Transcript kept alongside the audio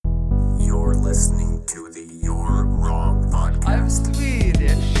listening to the You're Wrong podcast. I'm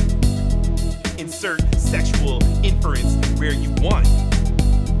Swedish. Insert sexual inference where you want.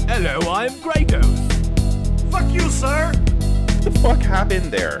 Hello, I'm Kratos. Fuck you, sir! What the fuck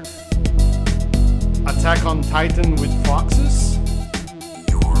happened there? Attack on Titan with foxes?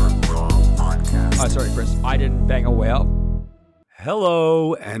 You're Wrong podcast. Oh, sorry, Chris. I didn't bang a whale.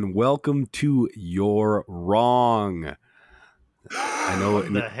 Hello and welcome to You're Wrong. I know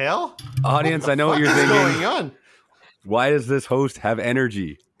What the hell? audience, I know what you're What's thinking. going on? Why does this host have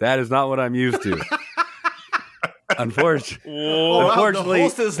energy? That is not what I'm used to. Unfortunately, The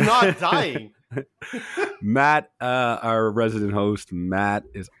host is not dying. Matt, our resident host, Matt,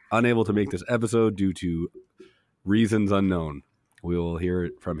 is unable to make this episode due to reasons unknown. We will hear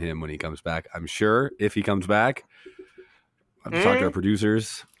it from him when he comes back. I'm sure if he comes back, I'll talk to our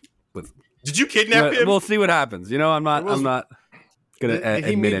producers. Did you kidnap him? We'll see what happens. You know, I'm not gonna Did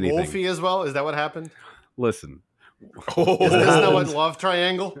he admit meet anything. Wolfie as well? Is that what happened? Listen, Is this not what love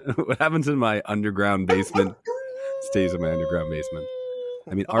triangle? what happens in my underground basement stays in my underground basement.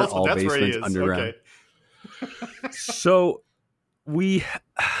 I mean, aren't all that's where he basements is. underground? Okay. So we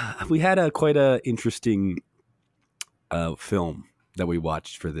had a quite a interesting film that we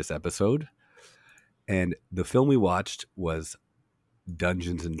watched for this episode, and the film we watched was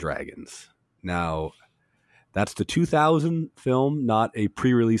Dungeons and Dragons. Now, that's the 2000 film, not a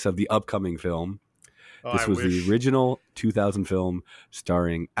pre-release of the upcoming film. Oh, This I was wish. the original 2000 film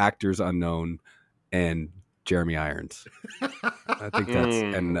starring actors unknown and Jeremy Irons. I think that's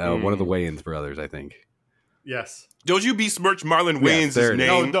and one of the Wayans brothers, I think. Yes. Don't you besmirch Marlon Yes, Wayans' there it is.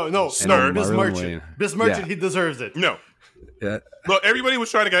 name? No. And Biz Marlon Merchant. Wayne. Biz Merchant, Yeah. he deserves it. No. Yeah. Look, everybody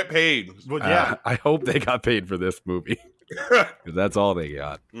was trying to get paid. But yeah. I hope they got paid for this movie because that's all they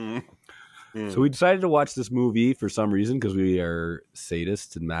got. So we decided to watch this movie for some reason because we are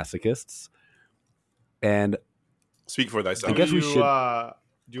sadists and masochists. And Speak for thyself. I guess we should-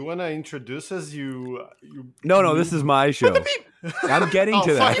 Do you want to introduce us? You no, this is my show. I'm getting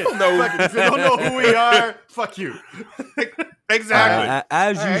to fuck that. it. Fuck it. If you don't know who we are, fuck you. Exactly.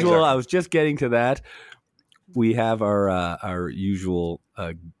 As All right. usual, I was just getting to that. We have our usual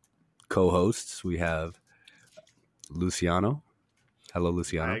co-hosts. We have Luciano. Hello,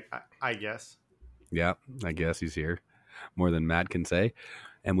 Luciano. I guess. Yeah, I guess he's here. More than Matt can say.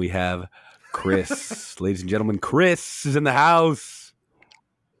 And we have Chris. Ladies and gentlemen, Chris is in the house.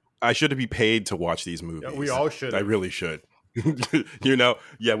 I should be paid to watch these movies. Yeah, we all should. I really should. You know?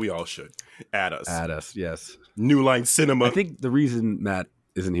 Yeah, we all should. Add us. Yes. New Line Cinema. I think the reason Matt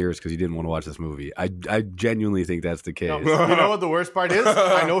isn't here is because he didn't want to watch this movie. I genuinely think that's the case. No, you know what the worst part is?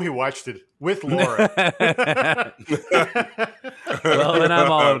 I know he watched it with Laura. Well, then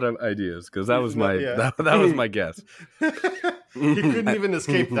I'm all out of ideas because that was my Yeah. that was my guess. He couldn't even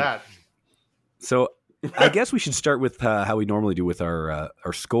escape that. So I guess we should start with how we normally do with our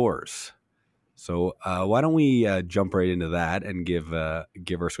scores. So why don't we jump right into that and give our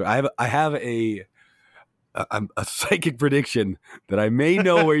score? I have a psychic prediction that I may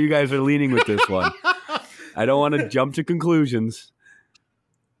know where you guys are leaning with this one. I don't want to jump to conclusions,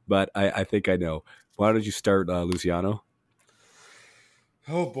 but I think I know. Why don't you start, Luciano?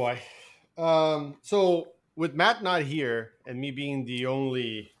 Oh boy. So with Matt not here and me being the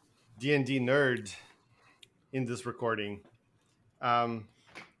only D&D nerd in this recording, I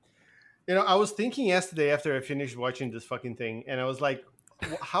was thinking yesterday after I finished watching this fucking thing, and I was like,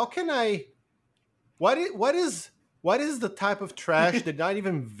 how can I? What is the type of trash that not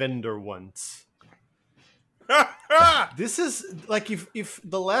even Vendor wants? This is like if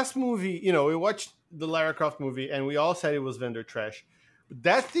the last movie, we watched the Lara Croft movie and we all said it was vendor trash. But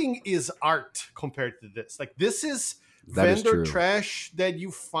that thing is art compared to this. Like this is That is vendor true. trash that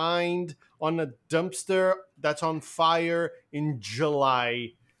you find on a dumpster that's on fire in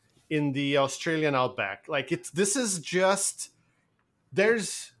July in the Australian outback. Like this is just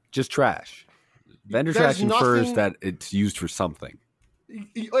Just trash. Vendor There's trash infers nothing- that it's used for something.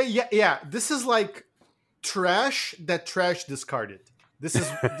 yeah. This is like trash that trash discarded. This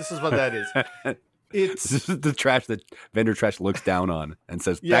is what that is. It's This is the trash that vendor trash looks down on and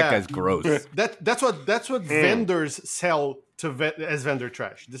says Yeah. that guy's gross. that's what vendors sell as vendor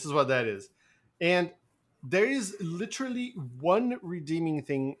trash. This is what that is. And there is literally one redeeming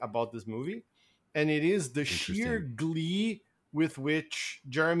thing about this movie, and it is the sheer Interesting. glee with which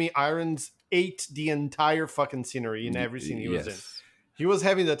Jeremy Irons ate the entire fucking scenery in every scene he was in. Yes. He was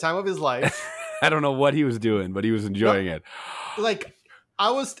having the time of his life. I don't know what he was doing, but he was enjoying it. Like I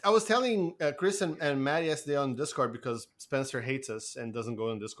was telling Chris and Matt yesterday on Discord because Spencer hates us and doesn't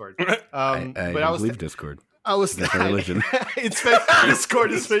go on Discord. I But I was believe Discord. I was That's our religion. It's fake.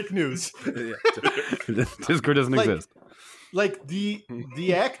 Discord is fake news. Discord doesn't Like, exist. Like the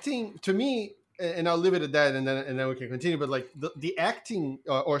acting to me, and I'll leave it at that, and then we can continue. But like the acting,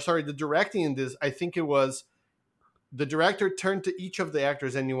 the directing in this, I think it was the director turned to each of the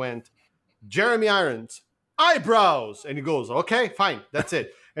actors and he went, Jeremy Irons, eyebrows, and he goes, okay, fine, that's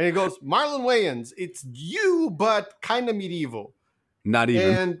it. And he goes, Marlon Wayans, it's you, but kind of medieval. Not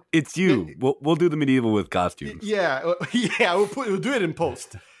even. And it's you. We'll do the medieval with costumes. Yeah, we'll do it in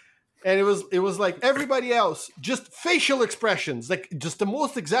post. And it was like everybody else, just facial expressions, like just the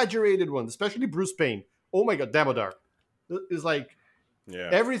most exaggerated ones, especially Bruce Payne. Oh my God, Damodar. It's like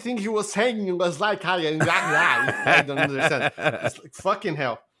everything he was saying was like, I don't understand. It's like fucking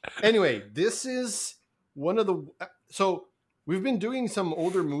hell. Anyway, this is one of the... So we've been doing some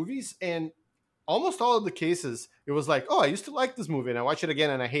older movies, and almost all of the cases, it was like, oh, I used to like this movie, and I watch it again,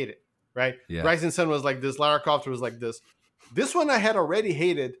 and I hate it, right? Yeah. Rising Sun was like this. Lara Croft was like this. This one I had already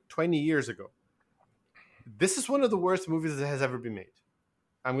hated 20 years ago. This is one of the worst movies that has ever been made.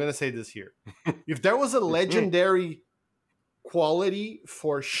 I'm going to say this here. If there was a legendary quality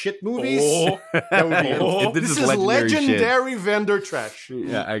for shit movies, that would be it. This is legendary vendor trash.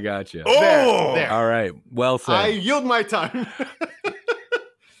 Yeah, I got you. There. All right. Well said. I yield my time.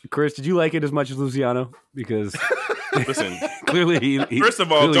 Chris, did you like it as much as Luciano? Because Listen, clearly he first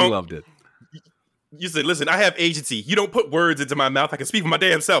of all, clearly don't loved it. You said, listen, I have agency. You don't put words into my mouth. I can speak for my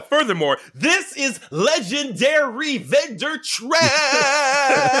damn self. Furthermore, this is legendary vendor trash.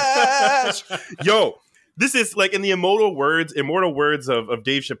 Yo, this is like in the immortal words of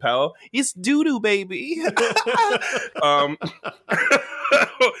Dave Chappelle. It's doo-doo, baby.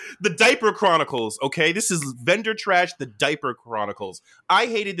 The Diaper Chronicles, okay? This is vendor trash, The Diaper Chronicles. I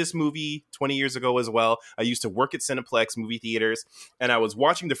hated this movie 20 years ago as well. I used to work at Cineplex movie theaters, and I was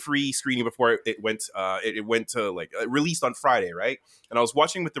watching the free screening before it went to like released on Friday, right? And I was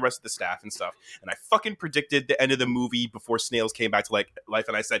watching with the rest of the staff and stuff, and I fucking predicted the end of the movie before Snails came back to life,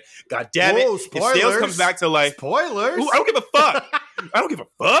 and I said, God damn it, if Snails comes back to life... Spoilers! Ooh, I don't give a fuck! I don't give a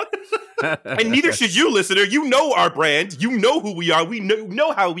fuck! And neither should you, listener. You know our brand. You know who we are. We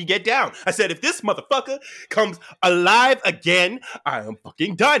know how we get down. I said, if this motherfucker comes alive again, I am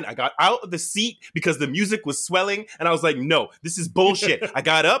fucking done. I got out of the seat because the music was swelling, and I was like, no, this is bullshit. I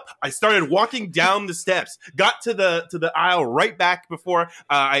got up. I started walking down the steps. Got to the aisle right back before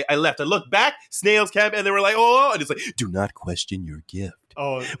I left. I looked back. Snails came, and they were like, oh, and it's like, do not question your gift.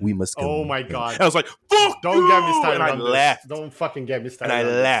 Oh, we must go. Oh my God! And I was like, "Fuck Don't get me started." And I left. Don't fucking get me started. And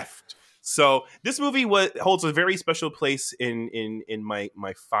I left. So this movie holds a very special place in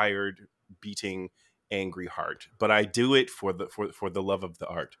my fired, beating, angry heart. But I do it for the love of the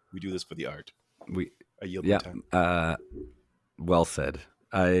art. We do this for the art. I yield my time. Well said.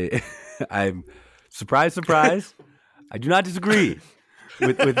 I'm surprised. I do not disagree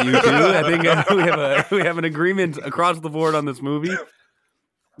with you two. I think we have an agreement across the board on this movie.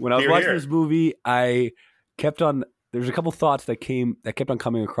 When I was watching this movie, I kept on. There's a couple thoughts that kept on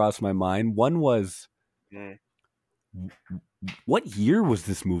coming across my mind. One was, what year was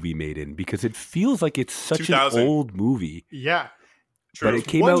this movie made in? Because it feels like it's such an old movie. Yeah, true. But it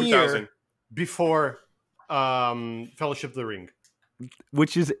came out 2000 before Fellowship of the Ring,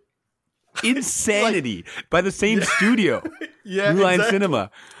 which is insanity by the same studio, New Line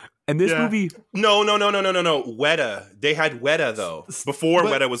Cinema. And this movie... No. Weta. They had Weta, though. Before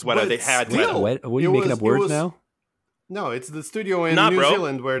Weta was Weta, they had Weta. What are you making up words now? No, it's the studio in New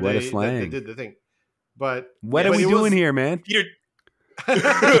Zealand where they did the thing. But what are we doing here, man? Peter...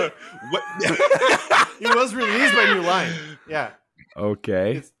 It was released by New Line. Yeah.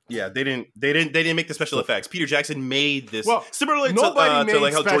 Okay. They didn't make the special effects. Peter Jackson made this similar nobody to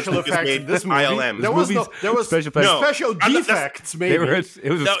like made how George special Lucas effects made in this movie. ILM. There was special defects made. It was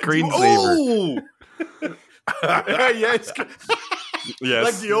a screensaver. Yes. Yes.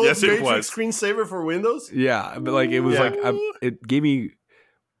 Like the old Matrix was. screensaver for Windows. Yeah, but like it was it gave me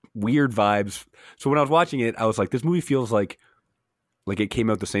weird vibes. So when I was watching it, I was like, this movie feels like it came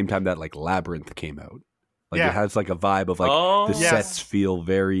out the same time that like Labyrinth came out. Like it has like a vibe of like the sets feel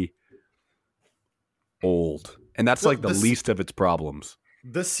very old, and that's like the least of its problems.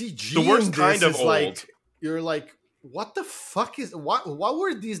 The CG, the worst in this kind of is old. Like, you're like, what the fuck is what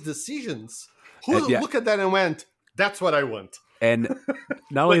were these decisions? Who look at that and went, that's what I want. And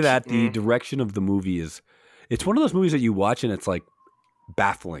not only that, the direction of the movie it's one of those movies that you watch and it's like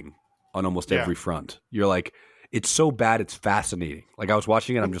baffling on almost every front. You're like, it's so bad it's fascinating. Like I was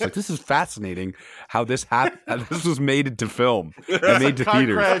watching it, I'm just like, this is fascinating how this happened. This was made into film and made to Car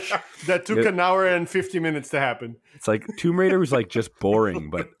theaters. crash that took an hour and 50 minutes to happen. It's like Tomb Raider was like just boring,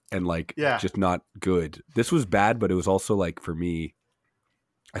 but just not good. This was bad, but it was also like for me,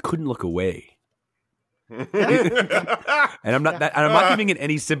 I couldn't look away. And I'm not giving it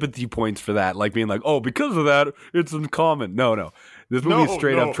any sympathy points for that, like being like, oh, because of that, it's uncommon. No. This movie is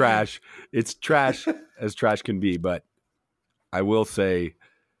straight up trash. It's trash as trash can be, but I will say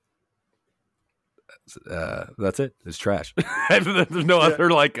that's it. It's trash. There's no other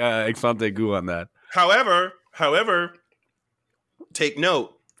like ex ante goo on that. However, take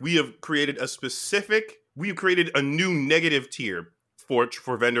note. We have created a new negative tier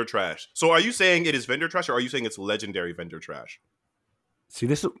for vendor trash. So are you saying it is vendor trash, or are you saying it's legendary vendor trash? See,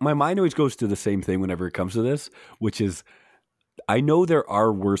 my mind always goes to the same thing whenever it comes to this, which is I know there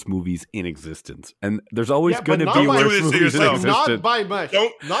are worse movies in existence, and there's always going to be worse movies in existence. Not by much.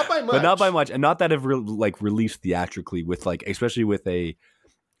 Not by much. But not by much, and not that have released theatrically with like, especially with a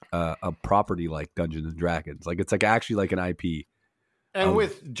property like Dungeons and Dragons. Like it's like actually like an IP, and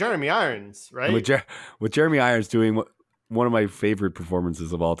with Jeremy Irons, right? With Jeremy Irons doing one of my favorite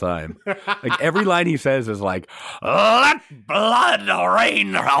performances of all time. Like every line he says is like, "Let blood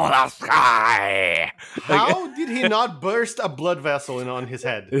rain from the sky." How did he not burst a blood vessel on his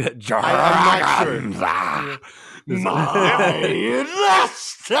head? I'm not sure. My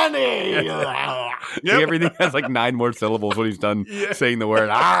destiny. Like everything has like 9 more syllables when he's done saying the word.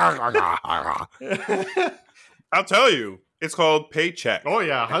 I'll tell you. It's called paycheck. Oh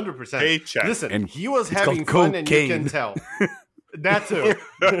yeah, 100%. Paycheck. Listen, and he was having fun, and you can tell. That too.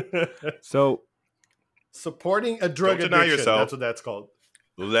 So, supporting a drug Don't addiction. deny yourself. That's what that's called.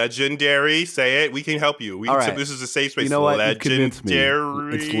 Legendary. Say it. We can help you. All right. This is a safe space. You know what? You've Legendary. convinced me.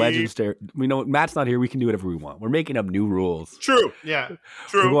 It's legendary. We know Matt's not here. We can do whatever we want. We're making up new rules. True. Yeah.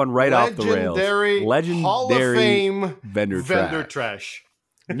 True. We're going right off the rails. Legendary Hall of Fame vendor trash.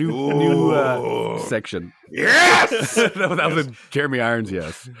 New section. Yes. that was a Jeremy Irons.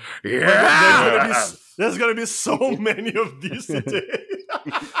 Yes. Yeah. There's gonna be so many of these today.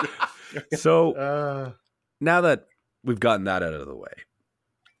 So now that we've gotten that out of the way,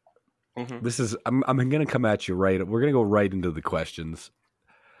 this is I'm gonna come at you right. We're gonna go right into the questions,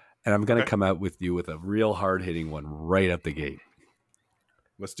 and I'm gonna come out with you with a real hard hitting one right up the gate.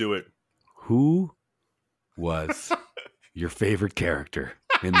 Let's do it. Who was your favorite character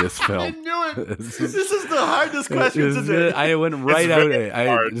in this film? I knew it. This is the hardest question today. I went right It's out. very I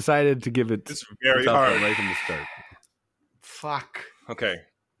hard. decided to give it. It's very tough hard. one right from the start. Fuck. Okay.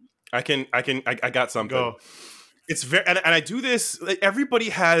 I got something. Go. It's very, and I do this. Like, everybody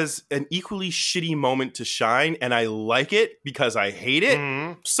has an equally shitty moment to shine, and I like it because I hate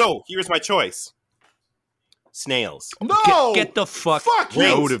it. So here's my choice: snails. No. Get the fuck you.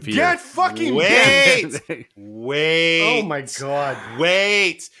 out of here. Get fucking Wait. dead. Wait. Oh my god.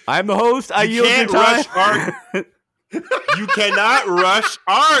 Wait. I'm the host. I You yield your can't time. rush art. You cannot rush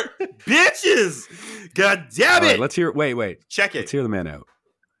art, bitches. God damn All it. right, let's hear. Wait. Check it. Let's hear the man out.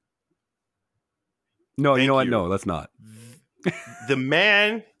 No, you Thank know what? you. No, let's not. The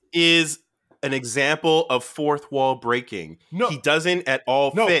man is an example of fourth wall breaking. No. He doesn't at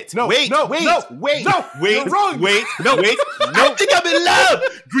all No, fit. no, wait, no, wait, no, wait, no, wait, you're wrong. wait, no, wait. I think I'm in love.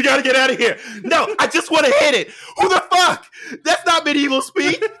 We gotta get out of here. No, I just want to hit it. Who the fuck? That's not medieval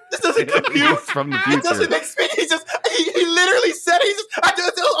speak. This doesn't compute. It's from the It doesn't future. make speak. He literally said it.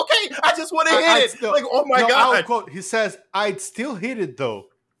 I just want to hit it. Like, oh my I'll god. quote. He says, "I'd still hit it though."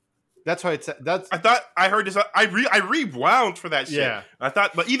 That's why it's. That's I thought I heard this. I rewound for that shit. Yeah. I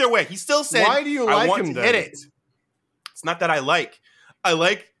thought, but either way, he still said, Why do you I like want him to then? hit it. It's not that I like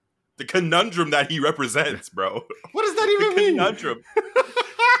the conundrum that he represents, bro. what does that The even mean? conundrum.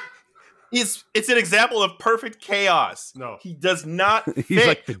 It's an example of perfect chaos. No. He does not fit. He's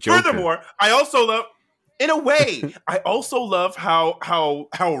like the Joker. Furthermore, I also love, in a way, I also love how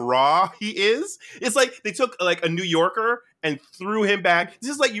raw he is. It's like they took like a New Yorker and threw him back. This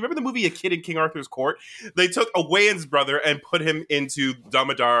is like, you remember the movie A Kid in King Arthur's Court? They took a Wayans brother and put him into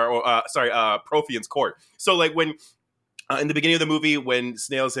Prothean's court. So like when in the beginning of the movie, when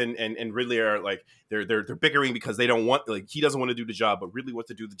Snails and Ridley are like they're bickering because they don't want, like, he doesn't want to do the job, but Ridley wants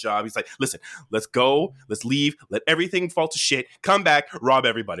to do the job. He's like, listen, let's go, let's leave, let everything fall to shit, come back, rob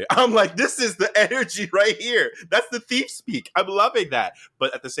everybody. I'm like, this is the energy right here. That's the thief speak. I'm loving that,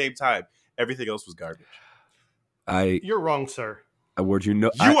 but at the same time, everything else was garbage. You're wrong, sir. I award you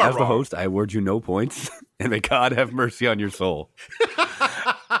no. You are as the wrong. host, I award you no points, and may God have mercy on your soul.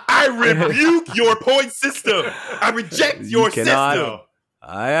 I rebuke your point system. I reject your cannot- system.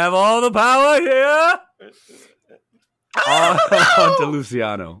 I have all the power here. On to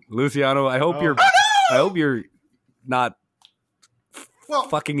Luciano. Luciano, I hope you're not Well,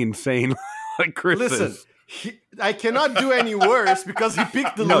 fucking insane like Chris listen, is. I cannot do any worse because he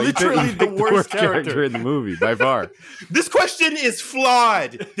picked No, you literally picked the worst character in the movie by far. This question is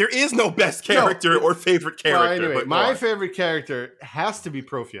flawed. There is no best character or favorite character. Well, anyway, but my favorite character has to be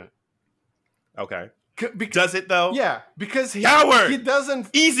Profian. Okay. Because, Does it though? yeah, because Coward! he doesn't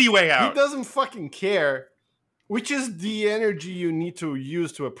Easy way he out. doesn't fucking care, which is the energy you need to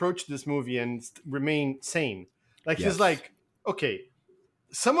use to approach this movie and remain sane. Like Yes. he's like, okay,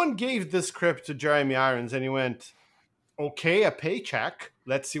 someone gave this script to Jeremy Irons and he went, okay, a paycheck.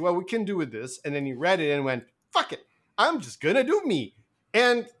 Let's see what we can do with this. And then he read it and went, fuck it. I'm just going to do me.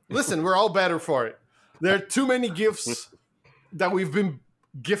 And listen, we're all better for it. There are too many gifts that we've been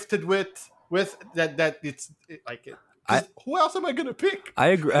gifted with that it's like it. Who else am I going to pick? I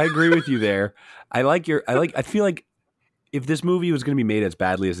agree with you there. I feel like if this movie was going to be made as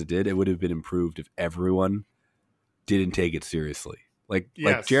badly as it did, it would have been improved if everyone didn't take it seriously. Like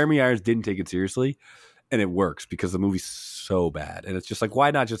Yes. Jeremy Irons didn't take it seriously, and it works because the movie's so bad. And it's just like,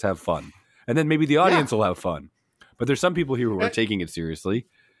 why not just have fun? And then maybe the audience will have fun. But there's some people here who are taking it seriously,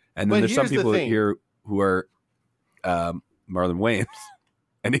 and then But there's some here's the people thing. here who are Marlon Wayans,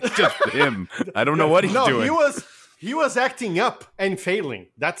 and it's just him. I don't know what he's doing. He was acting up and failing.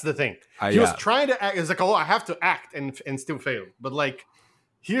 That's the thing. He Yeah. was trying to act. It's like, oh, I have to act and still fail. But like,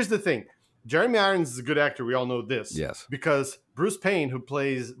 here's the thing. Jeremy Irons is a good actor. We all know this. Yes. Because Bruce Payne, who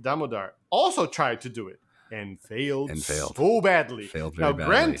plays Damodar, also tried to do it and failed so badly. Failed very now, badly.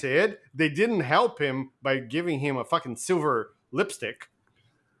 granted, they didn't help him by giving him a fucking silver lipstick.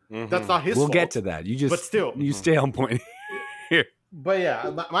 That's not his We'll fault. get to that. You just, But still. you stay on point. But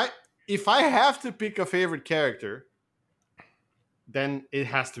yeah, if I have to pick a favorite character, then it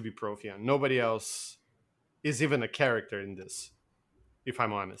has to be Profian. Nobody else is even a character in this, if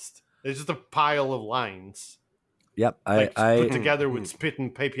I'm honest. It's just a pile of lines Yep, put I together with spit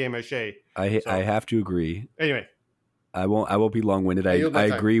and papier-mâché. I have to agree. Anyway, I won't be long winded. I yield my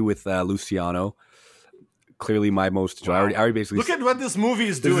time. agree with Luciano. Clearly, my most. I already basically. look at what this movie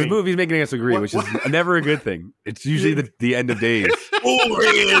is this doing. movie's making us agree, which is never a good thing. It's usually the end of days. Who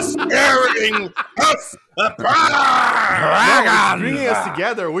is carrying us apart? No, it's bringing us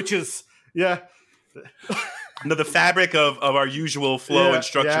together, which is, yeah. No, the fabric of our usual flow Yeah, and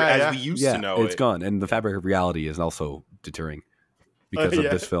structure yeah, as yeah. we used Yeah, to know it's it. gone, and the fabric of reality is also deterring because of Yeah,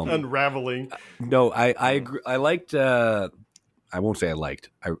 this film. Unraveling. No, I agree. I liked. I won't say I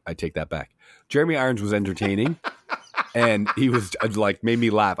liked. I take that back. Jeremy Irons was entertaining, and he was like made me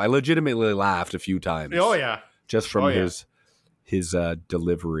laugh. I legitimately laughed a few times. Oh, yeah. Just from his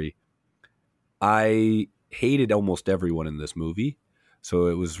delivery. I hated almost everyone in this movie, so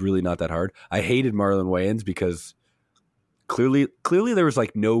it was really not that hard. I hated Marlon Wayans because clearly there was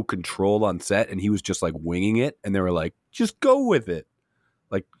like no control on set, and he was just like winging it, and they were like, just go with it.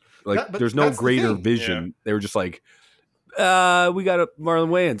 Like But there's no that's the greater thing. vision. Yeah. They were just like, we got a Marlon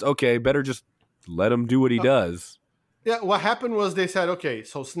Wayans. Okay, better just let him do what he does. Yeah, what happened was they said, okay,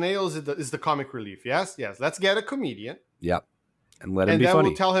 so Snails is the comic relief. Yes, let's get a comedian. Yep. And let him And be then funny.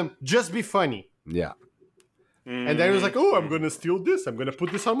 we'll tell him, just be funny. Yeah. And then he was like, oh, I'm going to steal this. I'm going to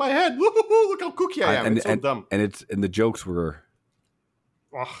put this on my head. Look how kooky I am. It's so dumb. And the jokes were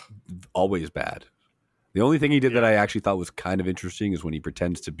Ugh. always bad. The only thing he did that I actually thought was kind of interesting is when he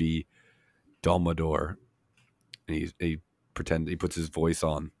pretends to be Dumbledore, and he puts his voice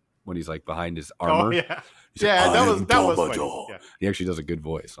on when he's like behind his armor. Oh, yeah. He's like, Yeah, "I am that was funny. Dumbledore." Yeah. He actually does a good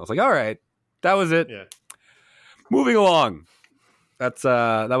voice. I was like, all right, that was it. Yeah. Moving along. That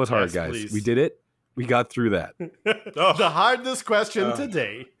was hard, Yes, guys. please. We did it. We got through that. The hardest question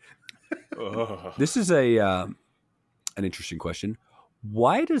today. Ugh. This is an interesting question.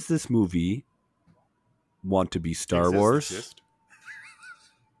 Why does this movie want to be Star Wars?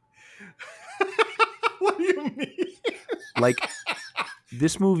 What do you mean? Like,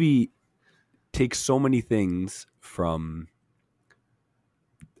 this movie takes so many things from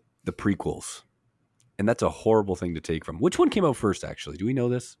the prequels, and that's a horrible thing to take from. Which one came out first, actually? Do we know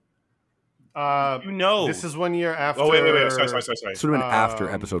this? You know. This is 1 year after. Oh, wait. Sorry. This would have been after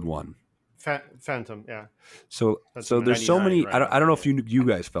Um, episode 1. Phantom, yeah. So That's there's so 99, many. right? I don't know if you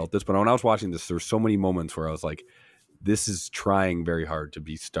guys felt this, but when I was watching this, there were so many moments where I was like, "This is trying very hard to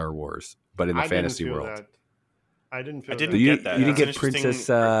be Star Wars, but in the I fantasy didn't feel world." that. I didn't feel didn't that. You, get that. you didn't That's get an interesting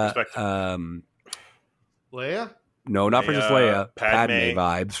Princess. perspective. Leia? No, not Princess Leia. Padme Padme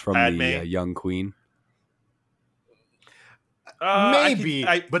vibes from Padme. the young queen. Maybe,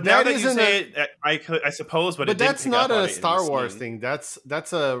 but but now that that you isn't say it, I suppose. But But it didn't that's pick not up on a it in Star the Wars scene. thing.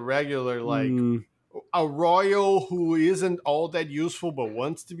 That's a regular like. a royal who isn't all that useful but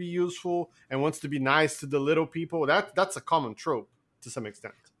wants to be useful and wants to be nice to the little people. That's a common trope to some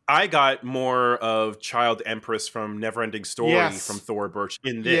extent. I got more of Child Empress from Neverending Story from Thora Birch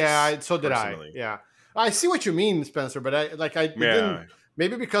in this. Yeah, so did personally. I. Yeah, I see what you mean, Spencer. But it didn't.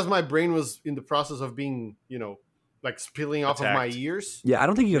 Maybe because my brain was in the process of being, like spilling off of my ears. Yeah, I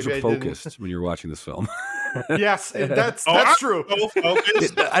don't think you guys Maybe were I focused when you were watching this film. Yes, that's true. So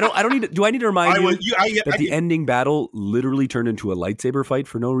focused. I don't need. Do I need to remind you that the I- ending battle literally turned into a lightsaber fight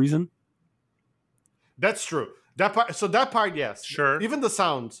for no reason? That's true. That part, yes. Sure. Even the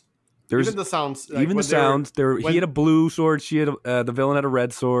sounds. There's even the sounds. Like, even the sounds. He had a blue sword. She had the villain had a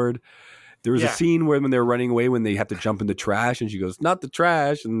red sword. There was a scene where when they're running away, when they have to jump in the trash, and she goes, "Not the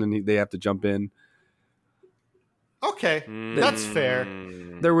trash," and then they have to jump in. Okay, that's fair.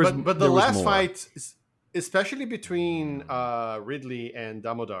 There was, but the last fight, especially between Ridley and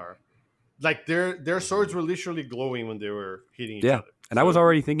Damodar, like their swords were literally glowing when they were hitting each other. And I was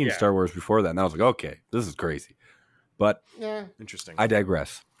already thinking Star Wars before that, and I was like, okay, this is crazy. But Interesting. I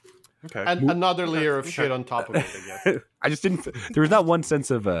digress. Okay. And another layer of shit on top of it, I guess. I just didn't. There was not one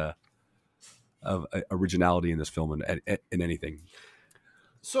sense of originality in this film in anything.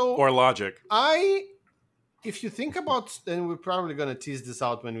 So or logic. If you think about, and we're probably going to tease this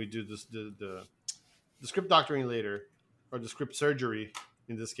out when we do this, the script doctoring later, or the script surgery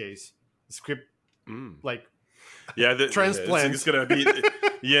in this case, the script like transplant. It's going to be,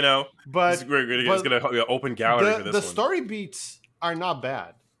 but it's going to open gallery for this the one. story beats are not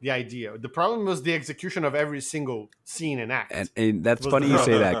bad. The idea. The problem was the execution of every single scene and act. And that's funny you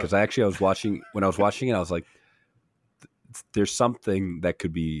say that, because I was watching it, I was like, there's something that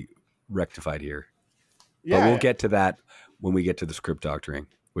could be rectified here. But we'll get to that when we get to the script doctoring,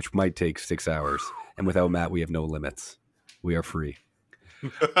 which might take 6 hours. And without Matt, we have no limits. We are free.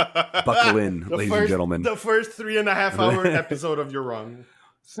 Buckle in, ladies and gentlemen. The first 3.5 hour episode of You're Wrong.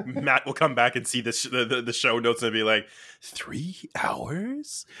 Matt will come back and see the show notes and be like, 3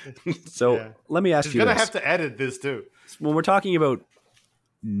 hours? So let me ask you He's going to this. have to edit this too. When we're talking about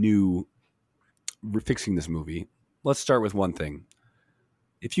fixing this movie, let's start with one thing.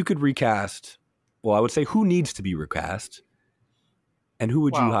 If you could recast, well, I would say who needs to be recast, and who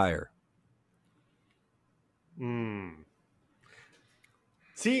would you hire?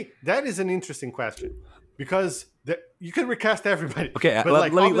 See, that is an interesting question, because you can recast everybody. Okay,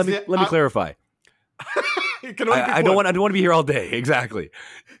 but let me clarify. It can only I don't want to be here all day. Exactly.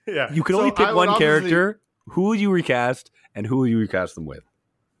 Yeah. You can only pick one character. Who will you recast, and who will you recast them with?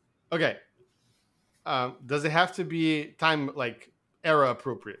 Okay. Does it have to be era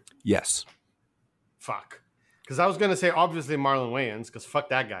appropriate? Yes. Fuck. Because I was gonna say obviously Marlon Wayans, because fuck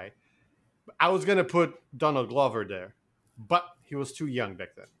that guy. I was gonna put Donald Glover there, but he was too young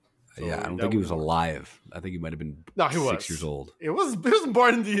back then. So I don't think he was alive. I think he might have been 6 years old. He was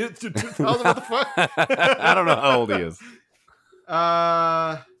born in the year 2000. What the fuck? I don't know how old he is.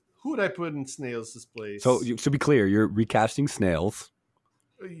 Who would I put in Snails' place? So to be clear, you're recasting Snails.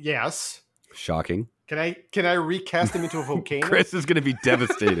 Yes. Shocking. Can I recast him into a volcano? Chris is going to be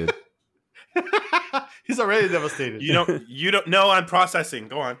devastated. He's already devastated. You don't know. I'm processing.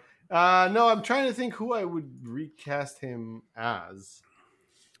 Go on. No, I'm trying to think who I would recast him as.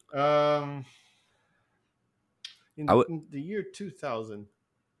 In the year 2000.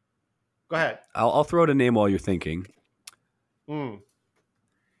 Go ahead. I'll throw out a name while you're thinking.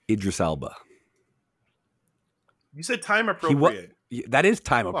 Idris Elba. You said time appropriate. That is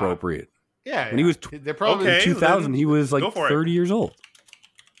time appropriate. Yeah. When he was they're probably in 2000, he was like 30 years old.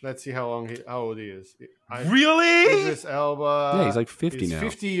 Let's see how old he is. Really? Idris Elba. Yeah, he's like 50 now.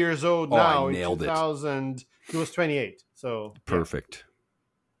 50 years old I now. nailed in 2000, he was 28. So perfect.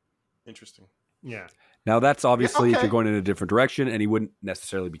 Interesting. Yeah. Now that's obviously if you're going in a different direction, and he wouldn't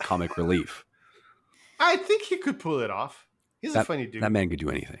necessarily be comic relief. I think he could pull it off. He's a funny dude. That man could do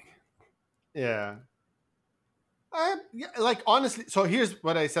anything. Yeah. Honestly, so here's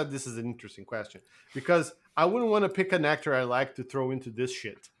what I said. This is an interesting question, because I wouldn't want to pick an actor I like to throw into this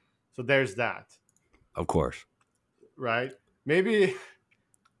shit. So there's that. Of course. Right? Maybe.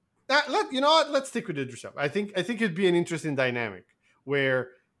 You know what? Let's stick with Idris Elba. I think it'd be an interesting dynamic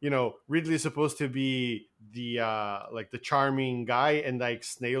where Ridley is supposed to be the the charming guy, and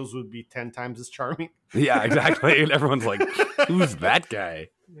Snails would be 10 times as charming. Yeah, exactly. And everyone's like, "Who's that guy?"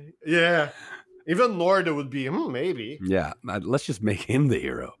 Yeah. Even Lorda would be, maybe. Yeah, let's just make him the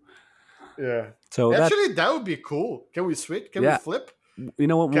hero. Yeah. So actually, that would be cool. Can we switch? Can we flip? You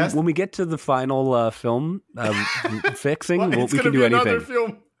know what? When we get to the final film fixing, we can do anything.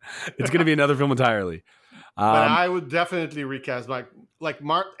 Film. It's going to be another film entirely. But I would definitely recast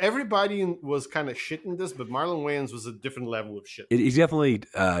everybody was kind of shit in this, but Marlon Wayans was a different level of shit. He definitely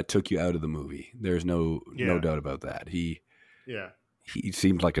took you out of the movie. There's no Yeah. doubt about that. He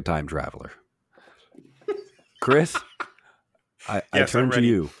seemed like a time traveler. Chris, I Yes, turn I'm to ready.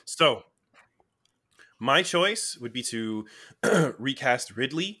 you. So, my choice would be to recast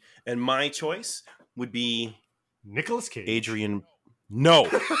Ridley, and my choice would be Nicolas Cage.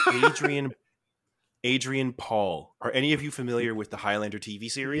 Adrian Paul. Are any of you familiar with the Highlander TV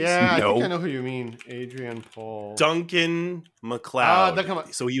series? Yeah, No. I think I know who you mean. Adrian Paul. Duncan MacLeod.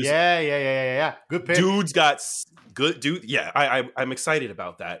 Duncan So he was Yeah. Good pick. dude's got good dude. Yeah, I'm excited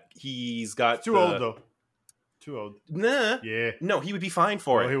about that. He's got Too old though. Too old. Nah. Yeah. No, he would be fine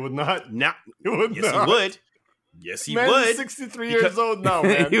for No, it. he would not. Nah. He would Yes, not. he would. Yes, he Man's would. 63 years old now,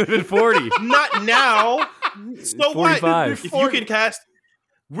 man. He would have been 40. Not now. So 45. what? If you can cast,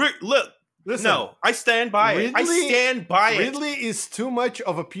 look. Listen, No, I stand by it. I Ridley- stand by it. Ridley is too much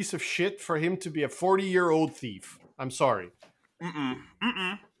of a piece of shit for him to be a 40-year-old thief. I'm sorry.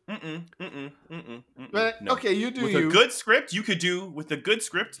 But, No. okay, you do With you. a good script, you could do with a good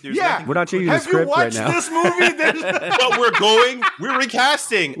script. There's Yeah. nothing. We're not changing the Have you script right watched now. this movie? But we're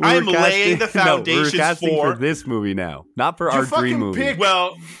recasting. We're I'm laying the casting- no, we're foundations casting for. for this movie now, not for You our fucking dream movie. pick-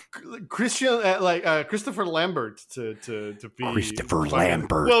 Well, Christopher Lambert to be Christopher fucking-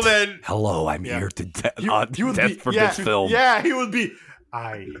 Lambert. well then. Hello, I'm Yeah. here to He would death be, for yeah, this film. Yeah, he would be.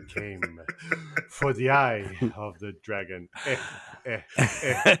 I came for the eye of the dragon.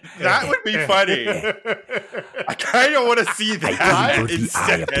 That would be funny. I kind of want to see that For the eye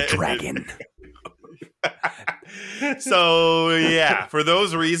instead. of the dragon. So yeah, for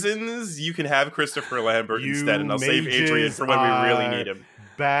those reasons, you can have Christopher Lambert You instead, and I'll save mages Adrian for when we really are need him.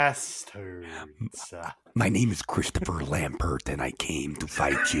 Bastards. My name is Christopher Lambert, and I came to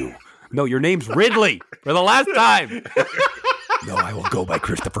fight you. No, your name's Ridley for the last time. No, I will go by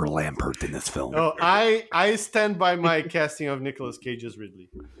Christopher Lambert in this film. Oh, I stand by my casting of Nicolas Cage as Ridley.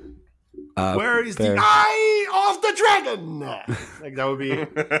 Where is fair. the eye of the dragon? Like that would be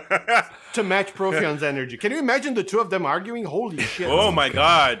to match Profion's energy. Can you imagine the two of them arguing? Holy shit! Oh my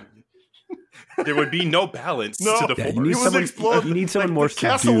god. There would be no balance No. to the Yeah, force. you need It would someone- explode. you need someone Like, more the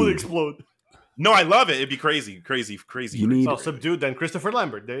castle would subdued. explode. No, I love it. It'd be crazy. You need. Oh, subdued then Christopher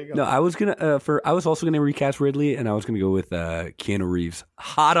Lambert. There you go. No, I was gonna. I was also gonna recast Ridley, and I was gonna go with Keanu Reeves,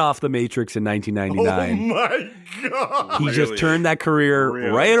 hot off the Matrix in Oh 1999. my god! He just Really? turned that career Really?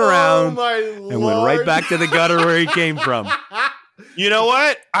 right Oh around my and went right back to the gutter where he came from. You know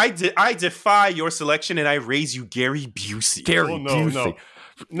what? I defy your selection, and I raise you Gary Busey. Gary Oh, no, Busey.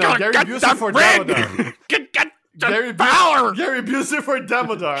 No, Gary Busey for Damodar. Gary Busey for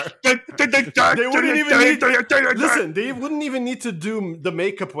Damodar. They wouldn't even need. Listen, they wouldn't even need to do the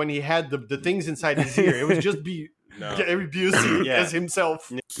makeup when he had the things inside his ear. It would just be No. Gary Busey Yeah. as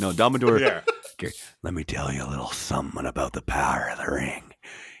himself. No, Dumbledore. Yeah. Gary, let me tell you a little something about the power of the ring.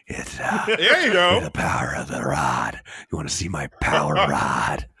 It's There you go. the power of the rod. You want to see my power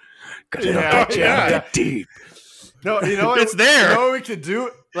rod? Because it'll Yeah, get you yeah. a bit deep. No, you know what? It's there. You know what we could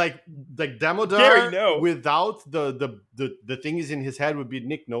do? Like Damodar Gary, no. without the thing is in his head would be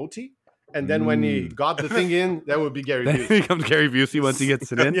Nick Nolte, and then when he got the thing in, that would be Gary Then Busey. he becomes Gary Busey once he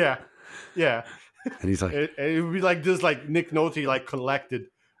gets it in. Yeah. And he's like, It would be like this, like Nick Nolte, like collected.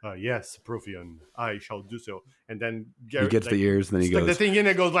 Yes, Profion, I shall do so. And then Gary, he gets like, the ears, and then he stick the goes, thing in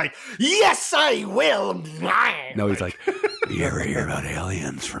and goes like, "Yes, I will." no, he's like, you ever hear about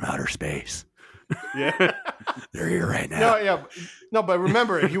aliens from outer space? Yeah. They're here right now. No, but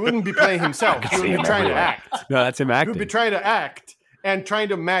remember, he wouldn't be playing himself. He would see be him trying to everywhere. act. No, that's him He acting. would be trying to act and trying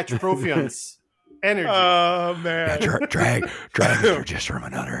to match Profion's energy. Oh Yeah, man. dragons are just from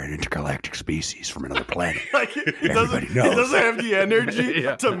another intergalactic species from another planet. Like he Everybody doesn't knows. have the energy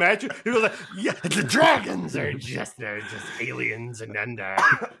Yeah. to match it. He was like, "Yeah, the dragons are just aliens and under."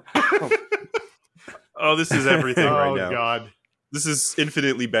 Oh, this is everything right Oh now. God! This is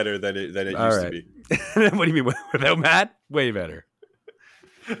infinitely better than it All used right. to be. What do you mean without Matt? Way better.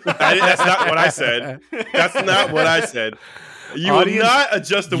 That's not what I said. That's not what I said. You Audience, will not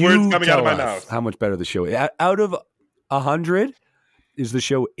adjust the You words coming out of my tell us mouth. how much better the show is. Out of 100, is the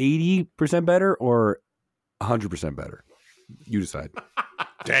show 80% better or 100% better? You decide.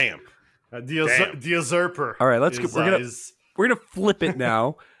 Damn. The usurper. All right, let's is, get. We're gonna flip it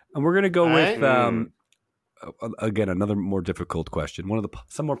now, and we're gonna go with again another more difficult question. One of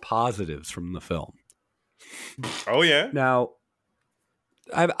some more positives from the film. Oh yeah. Now,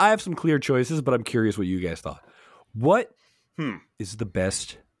 I have some clear choices, but I'm curious what you guys thought. What is the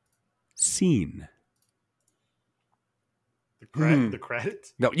best scene? The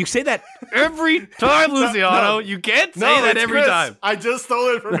credit? No, you say that every time, Luciano. You can't say that it's every Chris. time. I just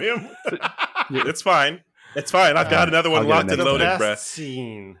stole it from him. It's fine. It's fine. I've got another one I'll get locked it and next loaded, Best bruh.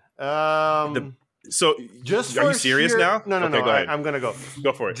 scene. So, Just are for you serious sheer- now? No, Okay, go ahead. I'm gonna go.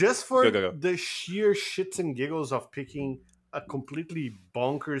 Go for it. Just for Go. the sheer shits and giggles of picking a completely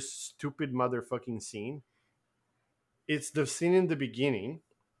bonkers, stupid motherfucking scene. It's the scene in the beginning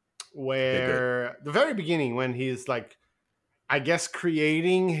where the very beginning when he's like, I guess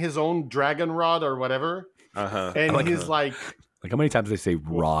creating his own dragon rod or whatever, and he's like, Like how many times they say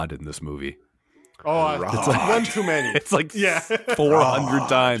rod in this movie? "Oh, it's like one too many." It's like Yeah. 400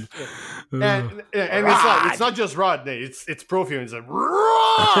 times. and it's like it's not just rod, it's Profium. It's like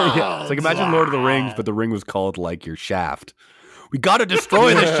rod. Yeah, it's like imagine Lord of the Rings, but the ring was called like your shaft. We got to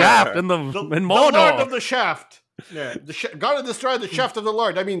destroy the shaft in the Lord Mordor. of the shaft. Yeah, gotta destroy the shaft of the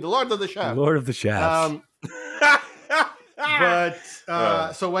Lord. I mean, the Lord of the shaft. Lord of the shaft.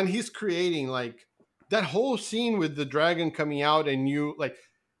 So when he's creating like that whole scene with the dragon coming out and you like,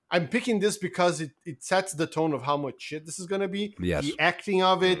 I'm picking this because it sets the tone of how much shit this is gonna be. Yes. The acting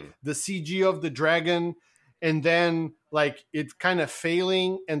of it, the CG of the dragon, and then like it kind of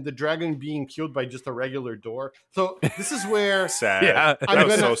failing and the dragon being killed by just a regular door. So this is where Sad. Yeah. That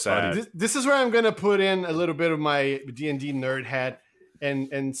was so sad. this is where I'm gonna put in a little bit of my D&D nerd hat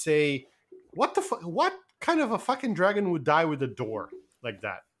and say, what what kind of a fucking dragon would die with a door like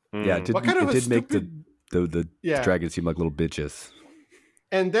that? Yeah, it did, What kind of it a did make stupid- the Yeah. dragons seem like little bitches.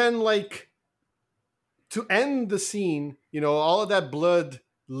 And then like to end the scene, all of that blood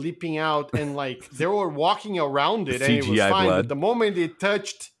leaping out and like they were walking around it The and it was CGI fine. blood. But the moment it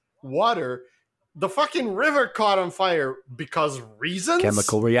touched water, the fucking river caught on fire because reasons?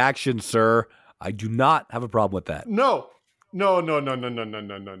 Chemical reaction, sir. I do not have a problem with that. No.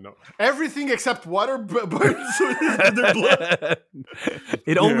 Everything except water burns with their blood.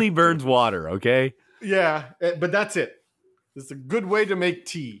 It only burns water, okay? Yeah, but that's it. It's a good way to make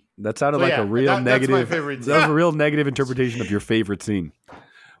tea. That sounded So like yeah, a real that's negative. my favorite That was scene. a real negative interpretation of your favorite scene.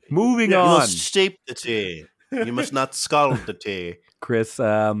 Moving You on, must shape the tea. You must not scald the tea. Chris. What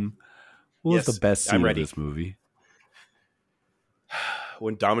was Yes, the best I'm scene of ready. this movie?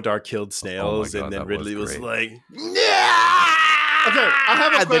 When Damodar killed snails, God, and then that Ridley was was great. like, Okay, I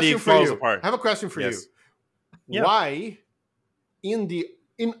have a and then he question for falls you. apart. I have a question for Yes. you. Yeah. Why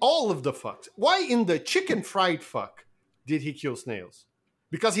in all of the fucks, why in the chicken fried fuck did he kill snails?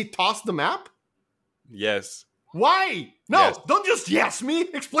 Because he tossed the map? Yes. Why? No, Yes. don't just yes me.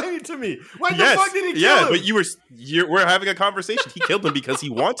 Explain it to me. Why the Yes. fuck did he kill him? But we're having a conversation. He killed him because he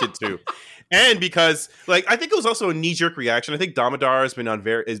wanted to. And because, like, I think it was also a knee-jerk reaction. I think Damodar has been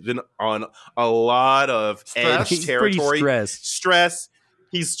on a lot of Stress? edge He's pretty territory. stressed. Stress.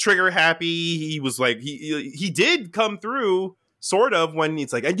 He's trigger happy. He was like, he did come through sort of when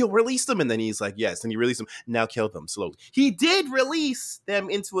it's like, and you'll release them, and then he's like, yes, and he released them. Now kill them slowly. He did release them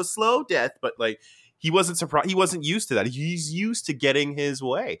into a slow death, but like he wasn't surprised. He wasn't used to that. He's used to getting his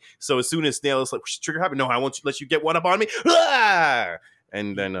way. So as soon as Snail is like trigger happy, no, I won't let you get one up on me. Ah!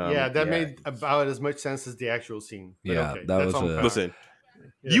 And then that made about as much sense as the actual scene. But Yeah, okay, that that's was on a- par. Listen,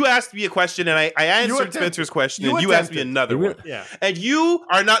 Yeah. you asked me a question, and I answered attempted. Spencer's question, You and you asked me attempted. another one. Yeah. And you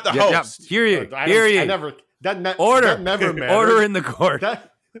are not the host. Hear you. I Hear don't- you. I never Order. That never mattered. Order in the court.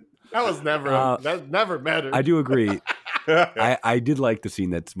 That was never that never mattered. I do agree. I did like the scene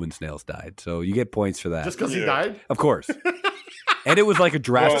that's when Snails died. So you get points for that. Just because he Yeah. died. Of course. And it was like a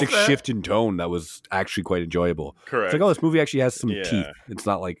drastic Well, shift in tone that was actually quite enjoyable. Correct. It's like, oh, this movie actually has some Yeah. teeth. It's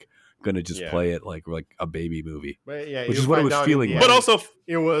not like going to just Yeah. play it like a baby movie. But yeah, Which you is what it find was out in feeling the like. But end, also,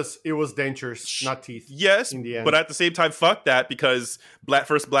 it was dentures, not teeth. yes, in the end. but at the same time, fuck that, because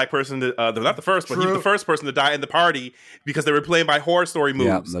first black person to, not the first, but he was True. the first person to die in the party because they were playing by horror story moves.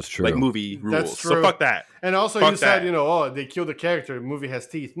 Yeah, that's true. Like movie rules. That's So true. fuck that. And also, Fuck you said, that. they killed the character. The movie has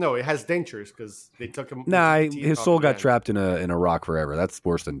teeth. No, it has dentures because they took him. Nah, they took the teeth his off soul the got end. trapped in a rock forever. That's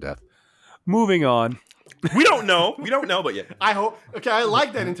worse than death. Moving on. We don't know. But yeah. I hope. Okay, I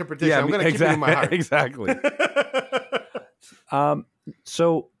like that interpretation. I'm going to keep it in my heart. Exactly.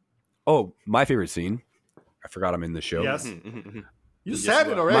 My favorite scene. I forgot I'm in the show. Yes, Mm-hmm, you said it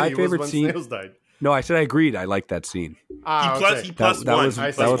what? already. My It was favorite when scene- Snails died. No, I said I agreed. I liked that scene. He plus That one. was I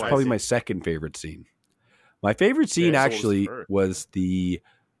that see, was I probably see. my second favorite scene. My favorite scene Okay, so what was actually first? was the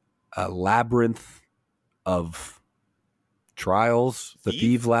labyrinth of trials, the Thief?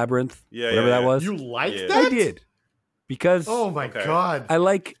 Thieves Labyrinth, Yeah, whatever yeah, that yeah. was. You liked Yeah. that? I did because Oh my Okay. god! I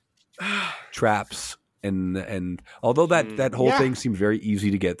like traps and although that whole Yeah. thing seemed very easy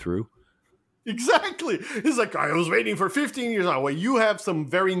to get through. Exactly. He's like, I was waiting for 15 years. Well, you have some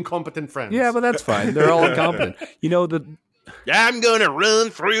very incompetent friends. Yeah, but that's fine. They're all incompetent. You know, I'm gonna run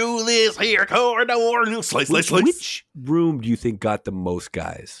through this here corridor. Slice. Which room do you think got the most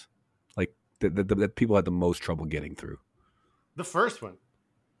guys? Like that people had the most trouble getting through? The first one.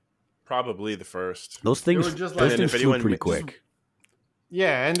 Probably the first. Those things, were just those like- things if flew anyone pretty just- quick.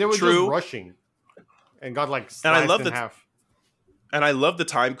 Yeah, and they were True. just rushing and got like And sliced I love in that- half. And I love the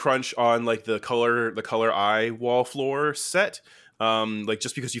time crunch on like the color eye wall floor set. Like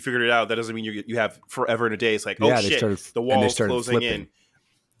just because you figured it out, that doesn't mean you have forever and a day. It's like, Yeah, oh they shit, started- the and they wall's started closing flipping. in.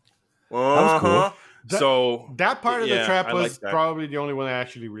 was cool. Uh-huh. So That part of the yeah, trap I was like that. probably the only one I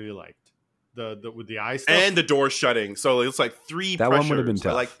actually really liked. The with the eye stuff. and the door shutting. So it's like three. That one would have been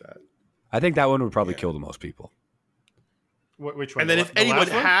pressures. I tough. like that. I think that one would probably Yeah. kill the most people. Which one? And then The if la- the anyone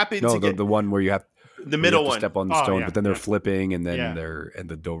last one? happened No, to get the one where you have the middle you have to one, step on the Oh, stone, yeah, but then they're yeah. flipping, and then Yeah.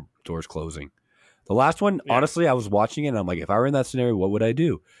 the door's closing. The last one, Yeah. honestly, I was watching it, and I'm like, if I were in that scenario, what would I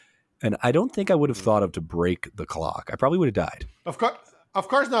do? And I don't think I would have thought of to break the clock. I probably would have died. Of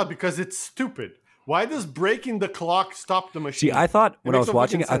course not, because it's stupid. Why does breaking the clock stop the machine? See, I thought when I makes was no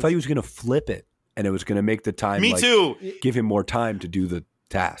watching fucking it, I thought he sense. was going to flip it, and it was going to make the time. me like, too. Give him more time to do the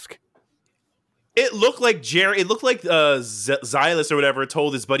task. It looked like Jerry. It looked like Xylus or whatever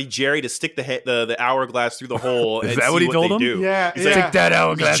told his buddy Jerry to stick the hourglass through the hole. Is and that see what he told they him? Do. Yeah, He's yeah. like, Stick that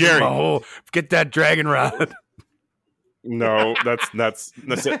hourglass in Jerry. my hole. Get that dragon rod. no, that's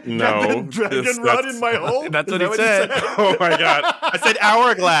it. No, Dragon rod in my hole. That's Is what that he said. Oh my god! I said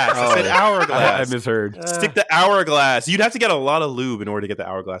hourglass. I said I hourglass. misheard. Stick the hourglass. You'd have to get a lot of lube in order to get the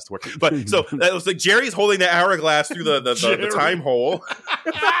hourglass to work. But so that was like Jerry's holding the hourglass through the Jerry. time hole.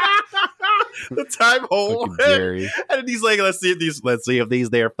 The time hole. Fucking Jerry. And he's like, let's see if these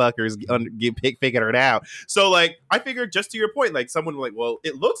there fuckers figure it out. So like, I figured just to your point, like someone like, well,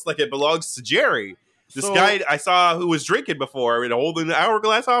 it looks like it belongs to Jerry. This So- guy I saw who was drinking before and holding the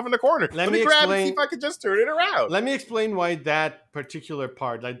hourglass off in the corner. Let me me grab and explain- see if I could just turn it around. Let me explain why that particular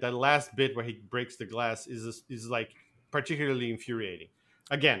part, like that last bit where he breaks the glass, is like particularly infuriating.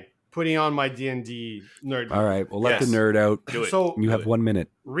 Again, putting on my D&D nerd. All right, well, let Yes. the nerd out. Do it. So You have 1 minute.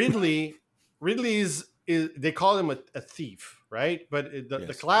 Ridley is they call him a thief, right? But the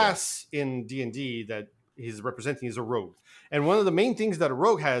Yes, class in D&D that he's representing is a rogue, and one of the main things that a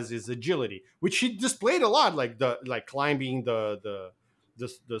rogue has is agility, which he displayed a lot, like climbing the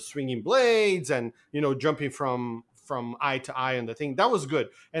swinging blades, and jumping from eye to eye on the thing. That was good,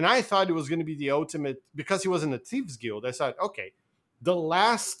 and I thought it was going to be the ultimate because he was in the thieves guild. I thought, okay, the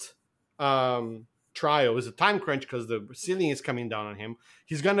last trial is a time crunch because the ceiling is coming down on him.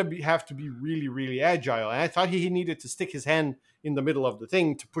 He's gonna have to be really, really agile. And I thought he needed to stick his hand in the middle of the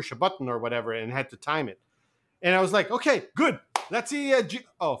thing to push a button or whatever, and had to time it. And I was like, okay, good. Let's see.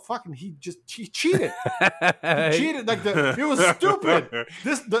 Oh, fucking! He cheated. He cheated. Like it was stupid.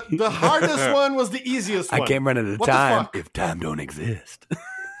 The hardest one was the easiest one. I can't run out of What the time fuck? if time don't exist.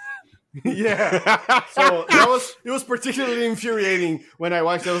 Yeah. So it was particularly infuriating when I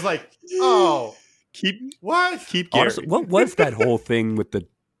watched it. I was like, oh, keep what? Gary. Honestly, what was that whole thing with the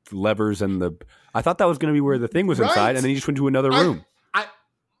levers and the? I thought that was going to be where the thing was Right. inside, and then he just went to another room.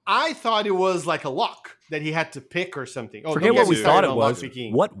 I thought it was like a lock that he had to pick or something. Oh, Forget don't what get we me thought started it on was.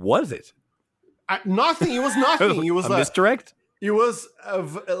 lockpicking. What was it? Nothing. It was nothing. It was a like misdirect. it was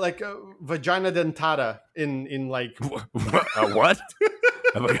like a vagina dentata in like A what?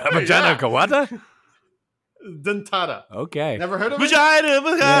 A vagina Yeah. kawata? dentata. Okay. Never heard of it? Vagina,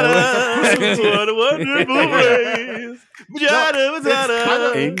 what a wonderful place. Vagina, It's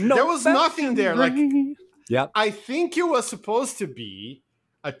kinda- Ain't no there was nothing there. Like Yep. I think it was supposed to be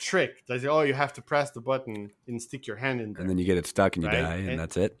a trick. Like, oh, you have to press the button and stick your hand in there. And then you get it stuck and you Right. die, and And-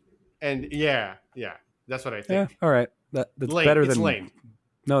 that's it. And yeah, that's what I Yeah. think. All right. That's Lame. better It's than lame.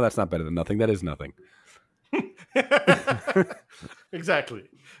 No, that's not better than nothing. That is nothing. Exactly.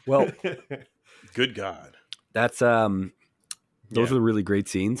 Well, Good God. that's those Yeah. are really great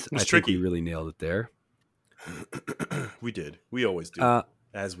scenes. I was think we tricky. really nailed it there. We did. We always do.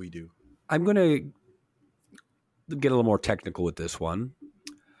 As we do. I'm going to get a little more technical with this one.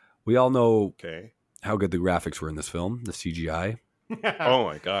 We all know Okay. how good the graphics were in this film, the CGI. Oh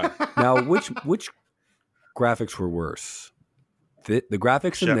my God. Now, which graphics were worse? The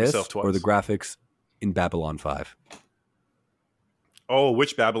graphics Shot in this myself twice. or the graphics in Babylon 5? Oh,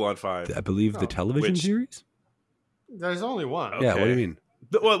 which Babylon 5? I believe the television which- series? There's only one. Yeah, what do you Okay. mean?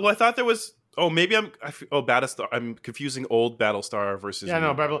 Well, I thought there was. Oh, maybe Battlestar. I'm confusing old Battlestar versus. Yeah, new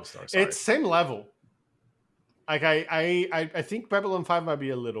no, Babylon. Battlestar. Sorry. It's same level. Like I think Babylon 5 might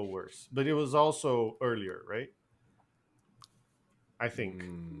be a little worse, but it was also earlier, right? I think.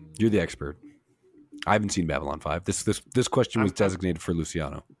 You're the expert. I haven't seen Babylon 5. This question was I'm- designated for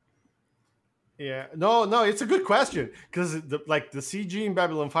Luciano. Yeah, no, it's a good question because the CG in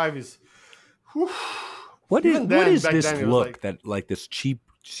Babylon 5 is. Whew. What Even is back this then, it was look like- that like this cheap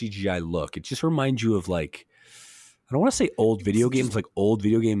CGI look? It just reminds you of like I don't want to say old video games, like old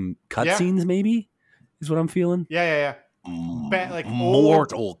video game cutscenes. Maybe is what I'm feeling. Yeah. Like old-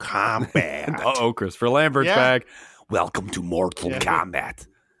 Mortal Kombat. Oh, Christopher Lambert's Yeah. back. Welcome to Mortal Yeah. Kombat.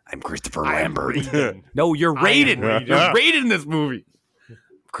 I'm Christopher I'm Lambert. Raiden. No, you're I am Raiden. Raiden. You're Raiden in this movie.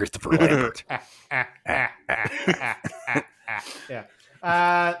 Christopher Lambert. Yeah.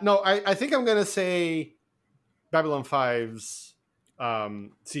 No, I think I'm gonna say Babylon 5's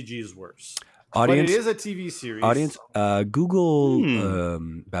CG is worse. Audience, but it is a TV series. audience, Google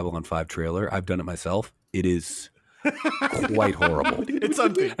Babylon 5 trailer. I've done it myself. It is quite horrible. It's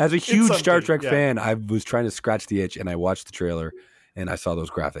something. As a It's huge Star something, Trek yeah. fan, I was trying to scratch the itch, and I watched the trailer, and I saw those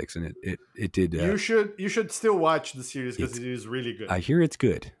graphics, and it did. You should still watch the series because it is really good. I hear it's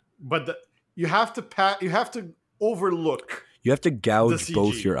good. But you have to overlook. You have to gouge The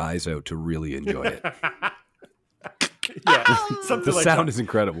both CG. your eyes out to really enjoy it. Yeah, something The like sound that. is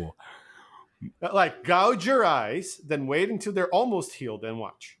incredible. Like gouge your eyes, then wait until they're almost healed, then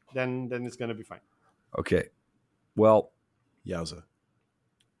watch. Then it's gonna be fine. Okay. Well, Yowza.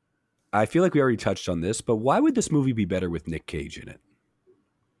 I feel like we already touched on this, but why would this movie be better with Nick Cage in it?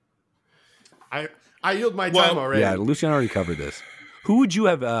 I yield my Well, time already. Yeah, Luciano already covered this. Who would you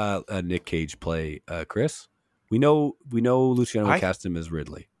have Nick Cage play, Chris? We know Luciano would cast him as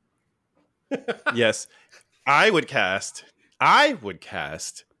Ridley. Yes, I would cast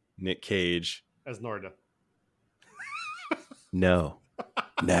Nick Cage. As Norda. No.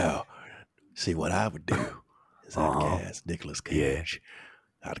 See, what I would do is I'd cast Nicolas Cage.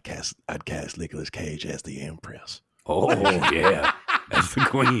 I'd cast Nicolas Cage as the Empress. Oh, yeah. That's the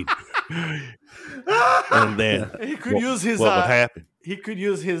queen. And then He could use his what would happen? he could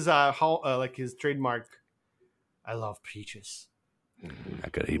use his like his trademark. I love peaches. I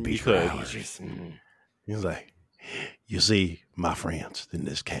could eat beach could. flowers. He's like, you see, my friends in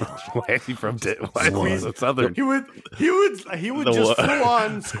this council. Why is he from why One. is he Southern? He would The just what? full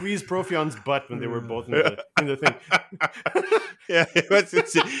on squeeze Profion's butt when they were both in the thing. Yeah,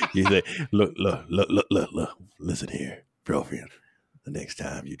 You say, look, listen here, Profian. The next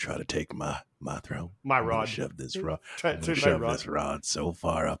time you try to take my throne, My I'm gonna rod. shove this rod, Try- I'm gonna turn my shove rod. this rod so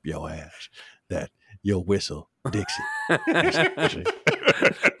far up your ass that you'll whistle Dixie.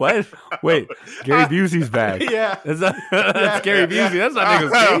 What? Wait, Gary Busey's back. Yeah. That's Gary Busey. That's not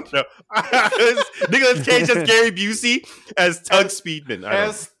Nicolas Cage. No. Nicolas Cage as Gary Busey as Tug Speedman.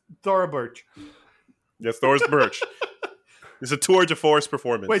 As Thora Birch. Yes, Thor's Birch. It's a tour de force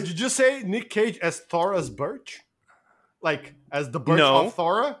performance. Wait, did you just say Nick Cage as Thora's Birch? Like as the Birch No. of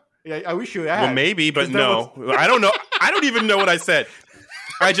Thora? Yeah, I wish you had. Well, maybe, but 'Cause that no. I don't know. I don't even know what I said.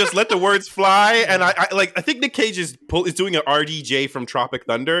 I just let the words fly, and I think Nick Cage is doing an RDJ from Tropic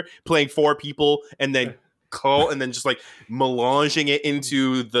Thunder, playing four people, and then just like melanging it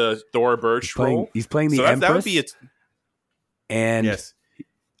into the Thor Birch role. He's playing the So Empress. that would be it. And Yes.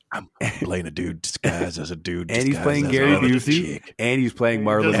 I'm playing a dude disguised as a dude. and he's disguised playing as Gary another Busey, chick. and he's playing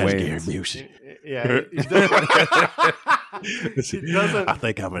Marlon As Wayans. Gary Busey. Yeah, he doesn't. I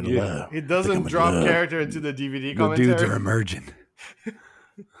think I'm in love. He I think doesn't I'm in drop love. character into the DVD The commentary. dudes are emerging.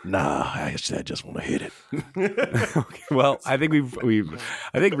 Nah, I just want to hit it. Okay, well, I think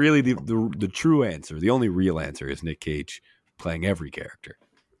I think really the true answer, the only real answer, is Nick Cage playing every character.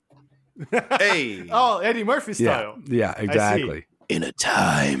 Hey. Oh, Eddie Murphy style. Yeah, exactly. In a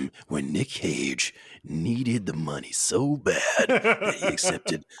time when Nick Cage needed the money so bad that he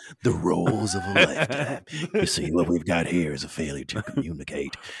accepted the roles of a lifetime. You see, what we've got here is a failure to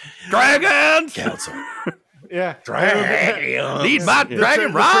communicate. Dragons! Council. Yeah. Need my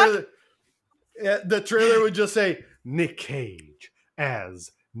dragon rod? The trailer would just say Nick Cage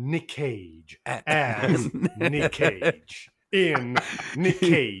as Nick Cage as Nick Cage in Nick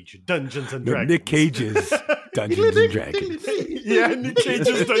Cage Dungeons and No, Dragons. Nick Cage's Dungeons and Dragons. Yeah, Nick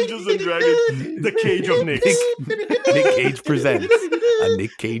Cage's Dungeons and Dragons. The Cage of Nick. Nick Cage presents a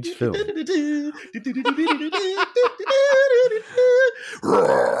Nick Cage film.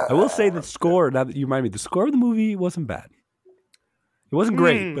 I will say the score, now that you remind me, the score of the movie wasn't bad. It wasn't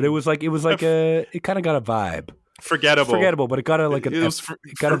great, but it was like it kind of got a vibe. Forgettable. But it got a like a, It was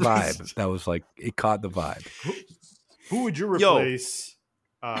it got a vibe that was like it caught the vibe. Who would you replace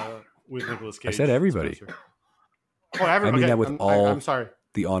with Nicolas Cage? I said everybody. Spencer? Oh, every, I mean okay, that with I'm sorry.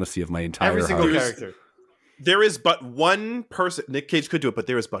 the honesty of my entire Every single heart. character. There is but one person. Nick Cage could do it, but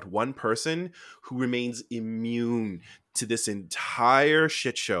there is but one person who remains immune to this entire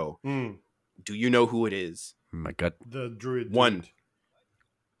shit show. Mm, Do you know who it is? Oh my God, the druid. One.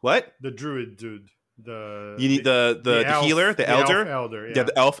 What? The druid dude. You need the elf- healer, the elder? elf elder. Yeah,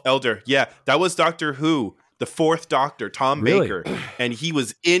 the elf elder. Yeah, that was Doctor Who, the fourth Doctor, Tom Really? Baker, and he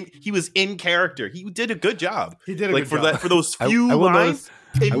was in character. He did a good job. He did a like good for job. that for those I few will lines.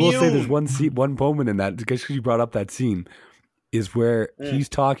 I will say there's immune. one moment in that, because you brought up that scene, is where he's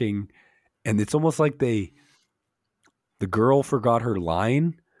talking, and it's almost like the girl forgot her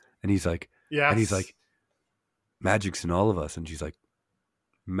line, and he's like, magic's in all of us, and she's like,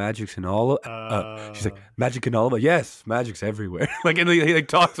 magic's in all of she's like, magic in all of us. Yes, magic's everywhere. Like, and he like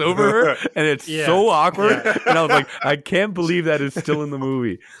talks over her, and it's so awkward. Yeah. And I was like, I can't believe that is still in the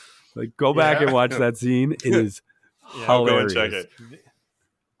movie. Like, go back and watch that scene. It is I'll go and hilarious. check it.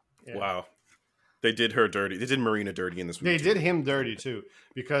 Yeah. Wow, they did her dirty. They did Marina dirty in this movie. They did him dirty too,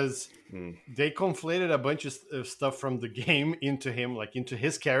 because they conflated a bunch of stuff from the game into him, like into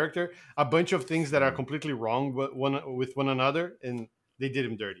his character. A bunch of things that are completely wrong with one another, and they did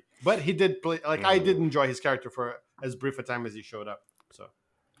him dirty. But he did play. Like, I did enjoy his character for as brief a time as he showed up. So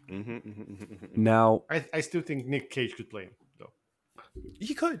Now, I still think Nick Cage could play him, though.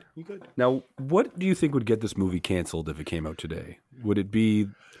 He could. Now, what do you think would get this movie canceled if it came out today? Would it be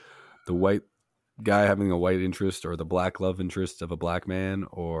the white guy having a white interest, or the black love interest of a black man,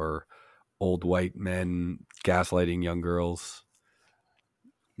 or old white men gaslighting young girls?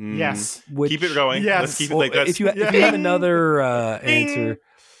 Yes. Which, Keep it going. Yes. Let's keep it well, like that. if you have another answer,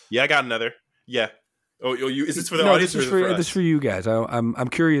 Yeah, I got another. Yeah. Oh, you, is this for the no, audience this is or for us? this is for you guys. I'm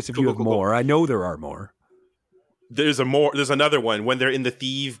curious if you have Cool. more. I know there are more. There's another one when they're in the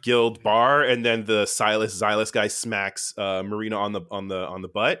Thief Guild bar, and then the Xylus guy smacks Marina on the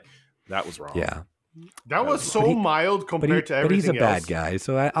butt. That was wrong. Yeah, That was so mild compared to but everything he's a bad else. guy,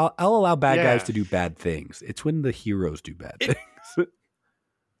 so I'll allow bad Yeah. guys to do bad things. It's when the heroes do bad things.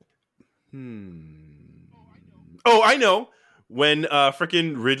 Oh, I know. When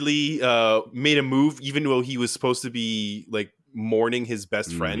freaking Ridley made a move, even though he was supposed to be like mourning his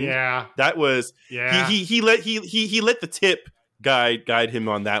best friend. Yeah. That was he let the tip guide him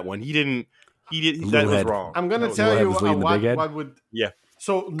on that one. He didn't. That was Little head. wrong. I'm gonna That was tell you Lesley in the big head? what would. Yeah.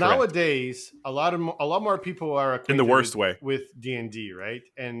 So nowadays, a lot more people are acquainted In the worst way. with D&D, right?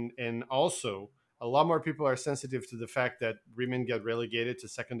 And also a lot more people are sensitive to the fact that women get relegated to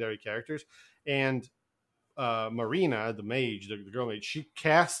secondary characters. And Marina, the mage, the girl mage, she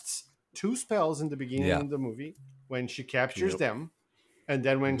casts 2 spells in the beginning of the movie when she captures them, and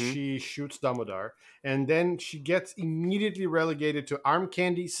then when she shoots Dumbledore, and then she gets immediately relegated to arm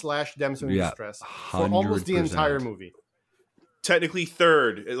candy / damsel in distress for almost the 100%. entire movie. Technically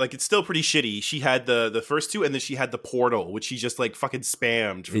third. Like, it's still pretty shitty. She had the first 2, and then she had the portal, which she just like fucking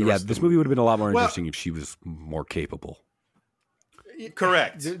spammed. For the Yeah, rest of this the movie would have been a lot more Well- interesting if she was more capable.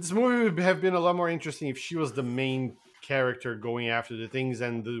 Correct. This movie would have been a lot more interesting if she was the main character going after the things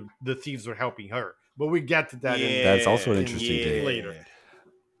and the thieves were helping her. But we get to that in That's also an interesting take. later.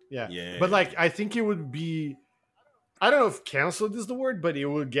 Yeah. Yeah. But like, I think it would be, I don't know if canceled is the word, but it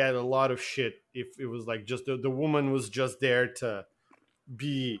would get a lot of shit if it was like just the woman was just there to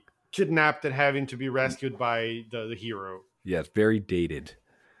be kidnapped and having to be rescued by the hero. Yeah, it's very dated.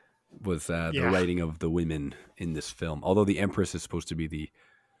 Was the writing of the women in this film? Although the Empress is supposed to be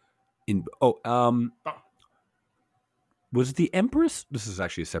was the Empress? This is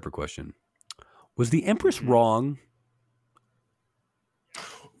actually a separate question. Was the Empress wrong?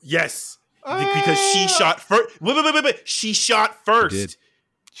 Yes. Because she shot first. Wait. She shot first. Did.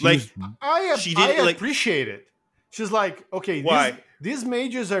 She Like, was- I appreciate it. She's like, okay, Why? these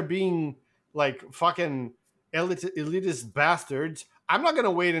mages are being like fucking elitist bastards. I'm not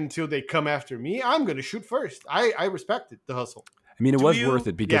gonna wait until they come after me. I'm gonna shoot first. I respect it, the hustle. I mean, it Do was you- worth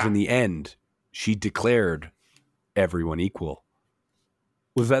it because Yeah. in the end, she declared everyone equal.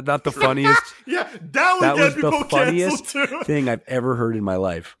 Was that not the funniest? Yeah, that That would was get the people funniest canceled too. thing I've ever heard in my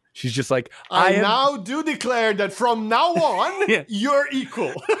life. She's just like, I am. now do declare that from now on, Yeah. you're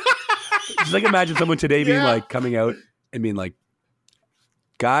equal. Just like imagine someone today being Yeah. like coming out and being like,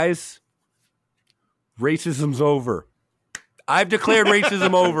 guys, racism's over. I've declared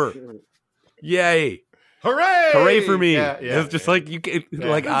racism over. Yay. Hooray! Hooray for me. Yeah, It's just like, you can,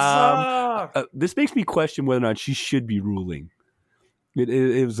 like, this makes me question whether or not she should be ruling.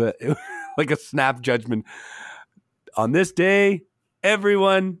 It was like a snap judgment. On this day,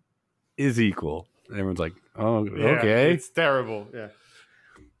 everyone is equal. And everyone's like, oh, Yeah, okay. It's terrible. Yeah.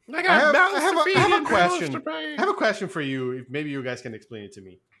 I I got have a question. to pay. I have a question for you. If maybe you guys can explain it to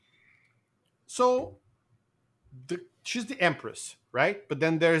me. So, she's the Empress, right? But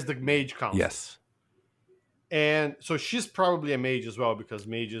then there's the Mage Council. Yes. And so she's probably a mage as well because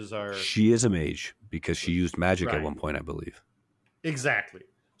mages are She is a mage because she used magic at Right. one point, I believe. exactly.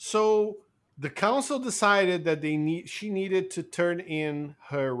 So the council decided that she needed to turn in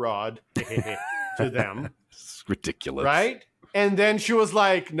her rod to them, It's ridiculous. right? And then she was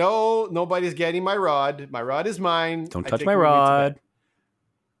like, "No, nobody's getting my rod. My rod is mine. Don't I touch take my it with me to rod." bed."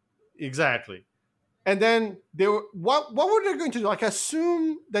 Exactly. And then they were what were they going to do? Like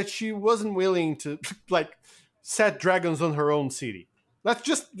assume that she wasn't willing to like set dragons on her own city. Let's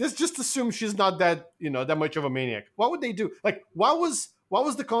just assume she's not that, that much of a maniac. What would they do? Like what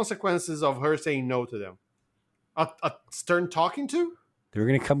was the consequences of her saying no to them? A stern talking to? They were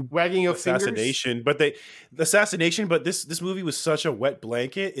going to come. Wagging of assassination, but this movie was such a wet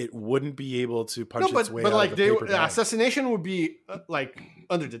blanket, it wouldn't be able to punch fingers? its way But out like of the paper bag. assassination would be like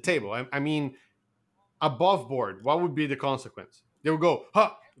under the table. I mean, above board. What would be the consequence? They would go,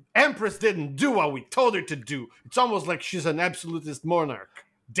 "Huh, Empress didn't do what we told her to do. It's almost like she's an absolutist monarch.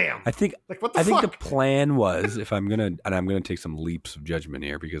 Damn." I think. Like what the I fuck? think the plan was, if I'm gonna take some leaps of judgment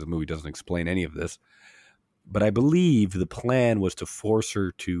here because the movie doesn't explain any of this, but I believe the plan was to force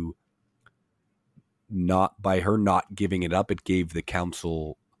her to not, by her not giving it up, it gave the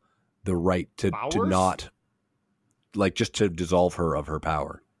council the right to Powers? not, like, just to dissolve her of her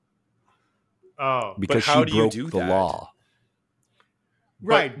power Oh, because how she do you broke do the that? law.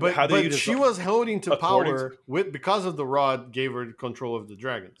 right. but But, how do you she dissolve- was holding to according power because of the rod gave her control of the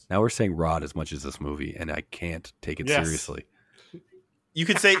dragons. Now we're saying rod as much as this movie, and I can't take it Yes. seriously. You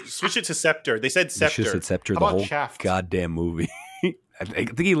could say switch it to scepter. They said They scepter. should have said scepter How the about whole shaft? goddamn movie. I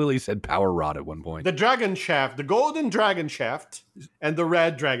think he literally said power rod at one point. The dragon shaft, the golden dragon shaft, and the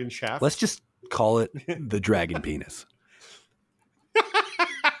red dragon shaft. Let's just call it the dragon penis.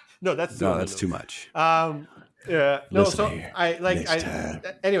 No, that's No, that's too much. Yeah. No, Listen so here, I like next time.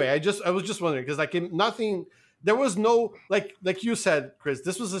 anyway, I was just wondering because like nothing there was no like you said, Chris,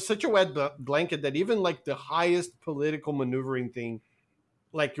 this was such a wet blanket that even like the highest political maneuvering thing,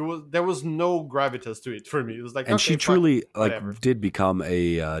 like there was no gravitas to it for me. It was like, And okay, she fuck, truly whatever. did become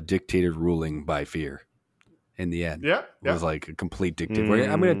a dictator ruling by fear in the end. Yeah, It was like a complete dictator.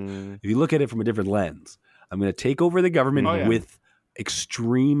 If you look at it from a different lens, I'm going to take over the government Oh, yeah. with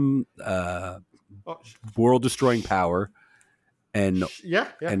extreme Oh, world destroying power and yeah.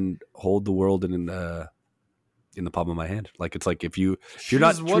 hold the world in the palm of my hand. Like it's like if you're She's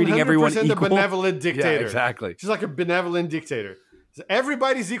not treating everyone 100% equal, a benevolent dictator. Yeah, exactly. She's like a benevolent dictator. So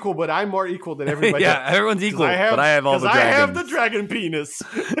everybody's equal, but I'm more equal than everybody Yeah, else. everyone's 'Cause equal, but I have all the 'cause I have the dragons. dragon penis.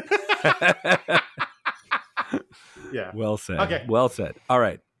 Yeah. Well said. Okay. Well said. All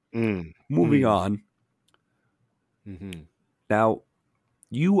right. Moving on. Mm-hmm. Now,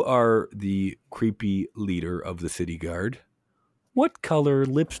 you are the creepy leader of the city guard. What color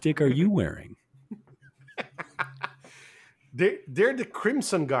lipstick are you wearing? They're the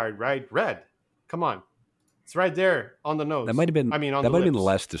Crimson Guard, right? Red. Come on. It's right there on the nose. That might have been. I mean, on that the might have been lips.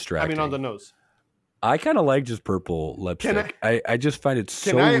 less I distracting. mean, on the nose. I kind of like just purple lipstick. I just find it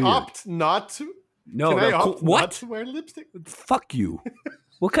so Can I weird. opt not to? No, Can I no, opt what? not to wear lipstick? Fuck you.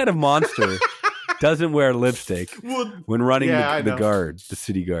 What kind of monster doesn't wear lipstick when running Yeah, I the know. guard, the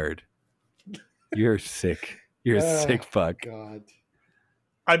city guard? You're sick. You're a sick fuck. God.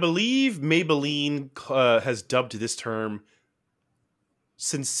 I believe Maybelline has dubbed this term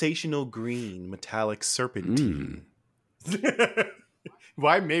sensational green metallic serpentine.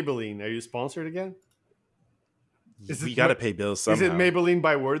 Why Maybelline? Are you sponsored again? We got to pay bills somehow. Is it Maybelline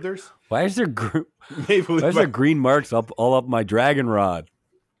by Werther's? Why is there Maybelline why is there green marks all up my dragon rod?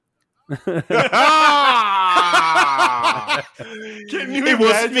 Can you It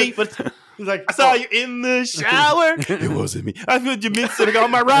wasn't imagine? me, but It's like, I saw you in the shower. It wasn't me. I feel your mint sitting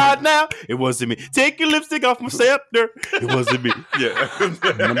on my rod now. It wasn't me. Take your lipstick off my scepter. It wasn't me. Yeah.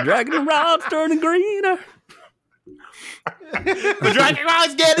 My dragon rod's turning greener. The dragon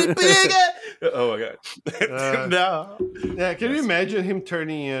rod's getting bigger. Oh my god. No. Yeah, can you imagine him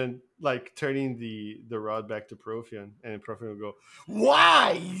turning the rod back to Profian, and Profian will go,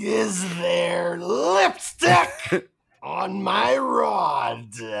 "Why is there lipstick on my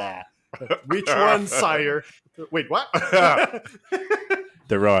rod? Which one, sire? Wait, what?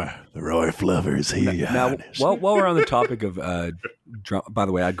 The Roy Flovers here. Now, while we're on the topic of, by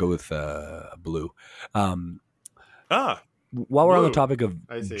the way, I'd go with blue. While we're on the Blue. topic of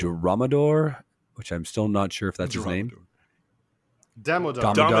I see. Dromador, which I'm still not sure if that's his name.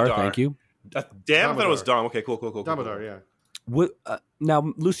 Damodar. Damodar, thank you. Damn, I thought it was Dom. Okay, cool. Damodar, yeah. What,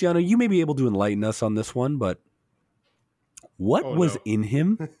 now, Luciano, you may be able to enlighten us on this one, but what Oh, was no. in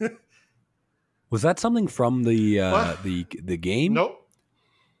him? Was that something from the What? the game? Nope.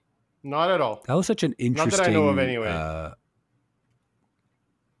 Not at all. That was such an Not that I interesting know of anyway.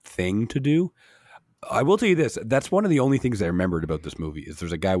 thing to do. I will tell you this. That's one of the only things I remembered about this movie is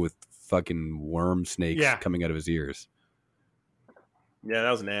there's a guy with fucking worm snakes Yeah. coming out of his ears. Yeah,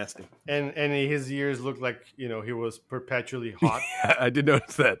 that was nasty. And his ears looked like, he was perpetually hot. I did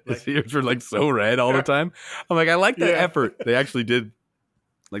notice that. His Like- ears were like so red all the time. I'm like, I like that Yeah. effort. They actually did.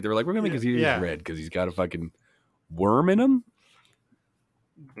 Like, they were like, we're going to make his ears Yeah. red because he's got a fucking worm in him.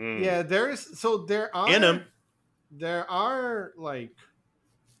 Mm. Yeah, there are In 'em. There are like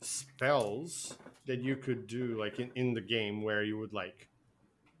spells that you could do like in the game where you would like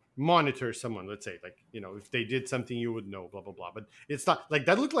monitor someone, let's say, like, if they did something you would know, blah blah blah. But it's not like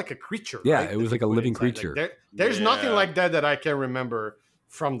that looked like a creature. Yeah, right, it was that like you a put living inside. Like, creature. there's nothing Yeah. like that I can remember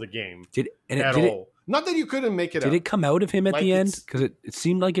from the game Did at it, all. Not that you couldn't make it did up. it come out of him at Like, the end? it's- Because it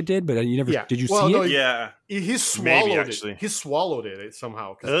seemed like it did, but you never. Yeah. Did you Well, see no, it? Yeah. He swallowed actually. it. He swallowed it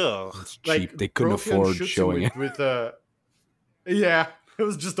somehow. 'Cause, Ugh. It's cheap. They couldn't Profion afford shoots him showing it. with yeah, it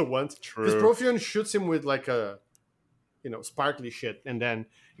was just a once. Because True. Profion shoots him with like a sparkly shit, and then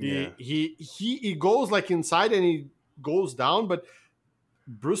he goes like inside and he goes down, but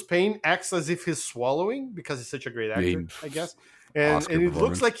Bruce Payne acts as if he's swallowing because he's such a great actor, Payne, I guess. And Oscar it performance.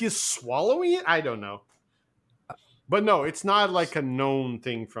 looks like he's swallowing it. I don't know, but no, it's not like a known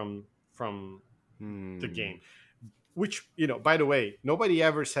thing from the game. Which, by the way, nobody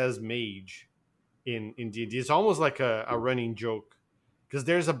ever says mage in D&D. It's almost like a running joke because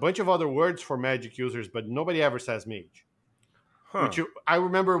there's a bunch of other words for magic users, but nobody ever says mage. Huh. Which I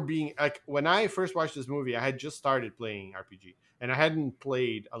remember being like, when I first watched this movie, I had just started playing RPG and I hadn't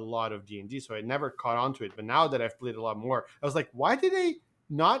played a lot of D&D, so I never caught on to it. But now that I've played a lot more, I was like, why did they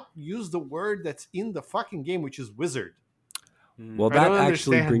not use the word that's in the fucking game, which is wizard? Well, I that don't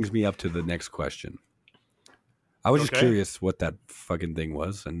actually understand. brings me up to the next question. I was just Okay. curious what that fucking thing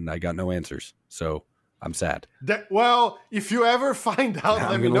was, and I got no answers. So I'm sad. Well, if you ever find out, I'm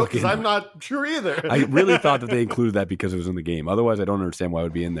let me gonna know look because into I'm it. not sure either. I really thought that they included that because it was in the game. Otherwise, I don't understand why it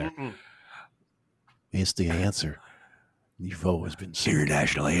would be in there. It's the answer. You've always been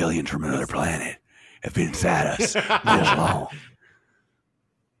International aliens from another planet have been inside us this long.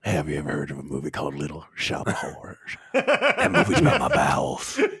 Have you ever heard of a movie called Little Shop of Horrors? That movie's about my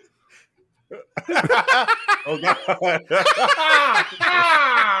bowels. Oh, God.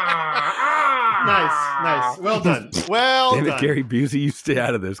 Nice. Well done. Well Damn it, done. Gary Busey, you stay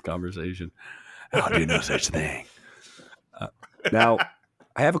out of this conversation. I'll do no such thing. Now,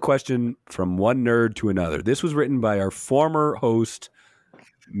 I have a question from one nerd to another. This was written by our former host,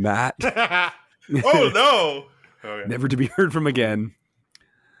 Matt, Oh, no. Okay. never to be heard from again.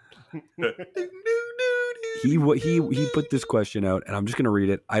 He put this question out, and I'm just going to read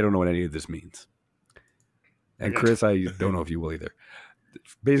it. I don't know what any of this means. And Chris, I don't know if you will either.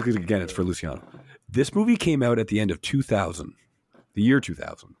 Basically, again, it's for Luciano. This movie came out at the end of 2000, the year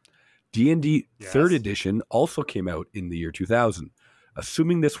 2000. D&D Yes. 3rd edition also came out in the year 2000.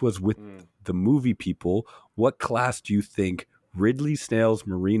 Assuming this was with the movie people, what class do you think Ridley, Snails,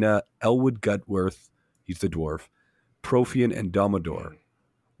 Marina, Elwood Gutworth, he's the dwarf, Profion, and Domodor,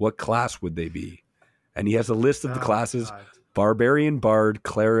 what class would they be? And he has a list of the Oh, classes: God. Barbarian, Bard,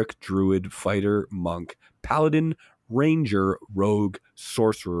 Cleric, Druid, Fighter, Monk, Paladin, Ranger, Rogue,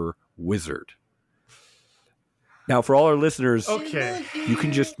 Sorcerer, Wizard. Now, for all our listeners, Okay. you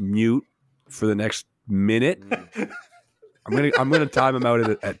can just mute for the next minute. I'm gonna time them out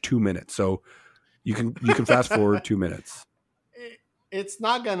at 2 minutes, so you can fast forward 2 minutes. It's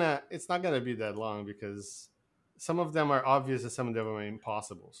not gonna be that long because some of them are obvious and some of them are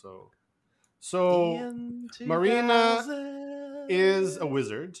impossible. So Marina is a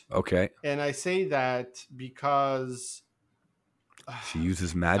wizard, Okay, and I say that because she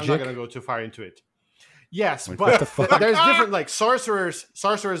uses I'm magic. not gonna go too far into it. Yes, Like, but what the fuck? there's different like sorcerers.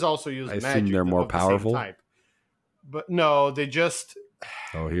 Sorcerers also use I assume magic. they're more of the same powerful? type. But no, they just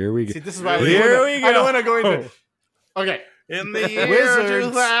Oh, here we go. see. This is why Here we I don't go. want to go into. Okay, In the year Wizards.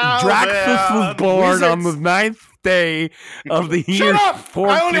 2000. Draxus was born on the Wizards. 9th day of the year Shut up!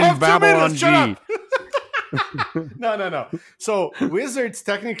 I only 14 have 2 Babylon minutes. Shut G. up. No. So wizards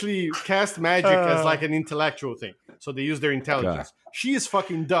technically cast magic as like an intellectual thing. So they use their intelligence. She is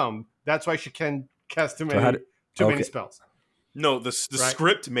fucking dumb. That's why she can cast too many, how do- many okay. spells. No, the Right.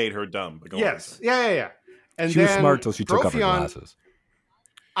 script made her dumb. But go on. Yes. Yeah. And She was then smart till she took off her Profion- glasses.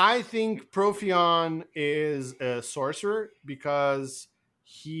 I think Profion is a sorcerer because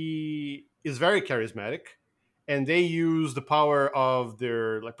he is very charismatic, and they use the power of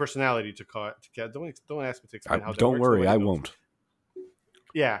their like personality to don't ask me to explain how that Don't works. worry, I Nobody knows. won't.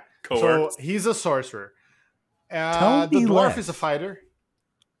 Yeah. Coherent. So he's a sorcerer. Tell The me dwarf less. is a fighter.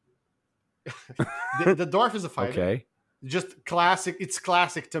 The dwarf is a fighter. Okay. Just classic. It's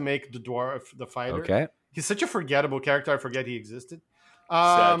classic to make the dwarf the fighter. Okay. He's such a forgettable character. I forget he existed.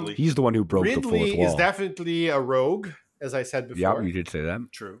 Sadly. He's the one who broke the fourth Ridley wall. is definitely a rogue, as I said Yeah, before. you did say that.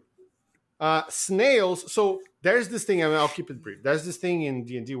 True. Snails. So there's this thing. I mean, I'll keep it brief. There's this thing in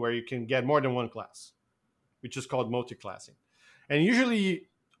D&D where you can get more than one class, which is called multi-classing. And usually,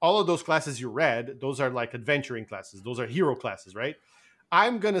 all of those classes you read, those are like adventuring classes. Those are hero classes, right?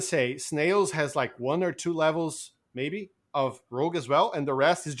 I'm gonna say Snails has like 1 or 2 levels, maybe, of rogue as well, and the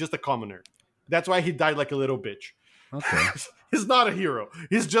rest is just a commoner. That's why he died like a little bitch. Okay. He's not a hero.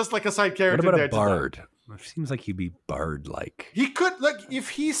 He's just like a side What character about there a to die. bard? It seems like he'd be bard-like. He could, like, if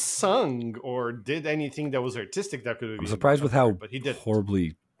he sung or did anything that was artistic, that could have been. I'm surprised with how but he did.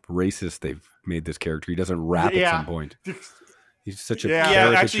 horribly racist they've made this character. He doesn't rap Yeah. at some point. He's such a Yeah.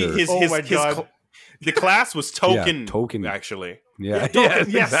 Yeah, caricature. actually, Oh my God. the class was token. token. Actually, yeah, Token,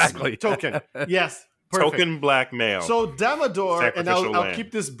 yes, exactly. Token. Yes. Perfect. token black male. So Demodor, and Sacrificial I'll lamb.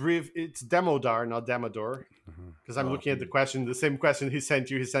 keep this brief. It's Demodar, not Demodor, because I'm looking at the question, the same question he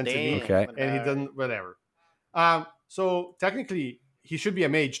sent you. He sent to me, Okay. and he doesn't. Whatever. So technically, he should be a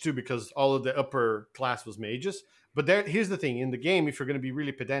mage too, because all of the upper class was mages. But here's the thing: in the game, if you're going to be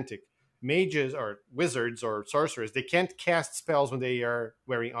really pedantic, mages or wizards or sorcerers, they can't cast spells when they are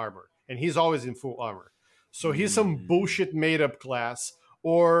wearing armor, and he's always in full armor. So he's some bullshit made up class,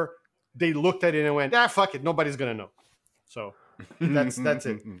 or they looked at it and went, fuck it, nobody's gonna know. So that's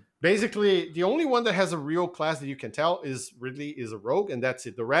it. Basically, the only one that has a real class that you can tell is Ridley is a rogue, and that's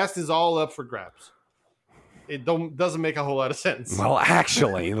it. The rest is all up for grabs. It doesn't make a whole lot of sense. Well,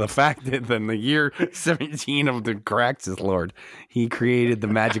 actually, the fact that in the year 17 of the Craxus Lord, he created the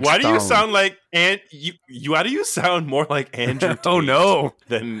magic Why do you stone. sound like why do you sound more like Andrew? Oh, Tate no.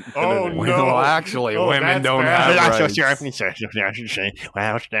 Than Oh, than- no. Well, actually, Oh, women that's don't bad. have rights.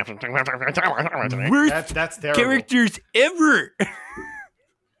 Worst That's terrible. characters ever.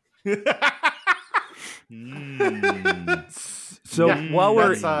 So Yeah, while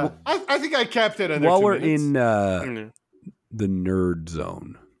we're that's, I think I kept it under while 2 we're minutes. in Mm. the nerd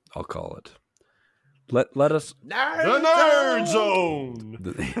zone, I'll call it. Let us the nerd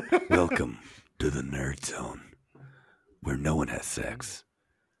zone. welcome to the nerd zone, where no one has sex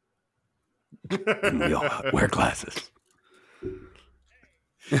and we all wear glasses.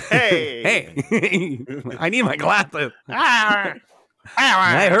 Hey, Hey, I need my glasses. I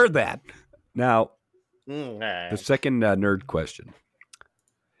heard that. Now, the second nerd question: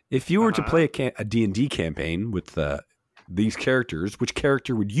 if you were to play a D&D campaign with these characters, which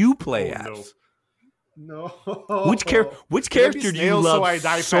character would you play Oh, as? No. Which character do you Snails so love I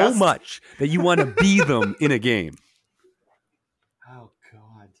die so fast? much that you want to be them in a game? Oh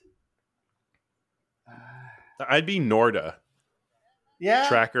God. I'd be Norda, Yeah.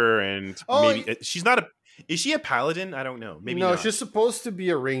 tracker, and Oh, maybe she's not a. Is she a paladin? I don't know. Maybe no, not. she's supposed to be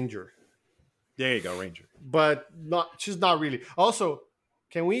a ranger, There you go, Ranger. but not. She's not really. Also,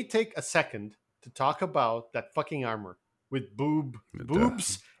 can we take a second to talk about that fucking armor with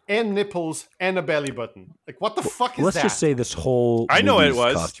boobs and nipples and a belly button? Like, what the fuck is Let's that? just say this whole I know it movie's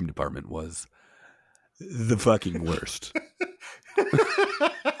was. costume department was the fucking worst.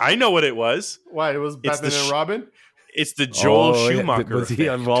 I know what it was. Why? It was It's the Batman and Robin. It's the Joel Oh, yeah. Schumacher. Was he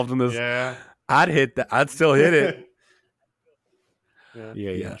effect. involved in this? Yeah. I'd hit that. I'd still hit it.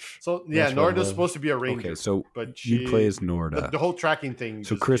 Yeah. So yeah, That's what it Norda's was. supposed to be a ranger. Okay, so but you play as the Norda. whole tracking thing.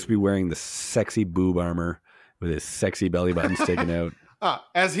 So just Chris didn't- be wearing the sexy boob armor with his sexy belly button sticking out.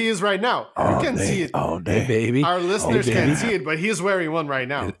 as he is right now. All You can day, see it. all Hey, day. baby. Our listeners Hey, can't baby. see it, but he's wearing one right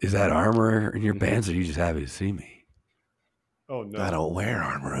now. Is that armor in your pants, or are you just happy to see me? Oh no! I don't wear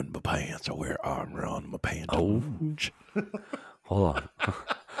armor on my pants. I wear armor on my pants. Oh. Hold on.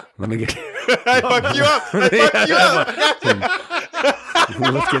 Let me get. I fucked you up. I fucked you up.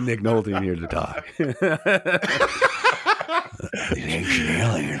 Let's get Nick Nolte in here to talk. These ancient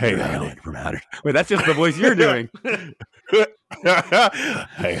aliens Hey, are out honey, there from outer. Wait, that's just the voice you're doing.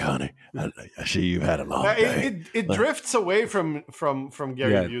 Hey, honey, I see you've had a long It, day. it, it drifts away from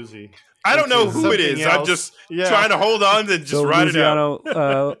Gary Yeah. Busey. I don't know Which is who it something is. I'm else. just Yeah. trying to hold on and just So, ride it out.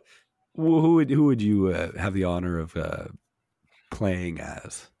 Luciano, who would you have the honor of playing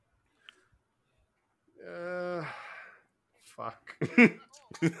as? Fuck.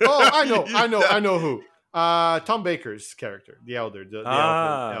 Oh, I know who. Tom Baker's character, the elder. The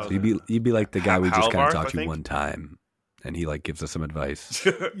Ah. elder. So you'd be like the guy we just kind Halvarth, of talked I to think? one time, and he like gives us some advice.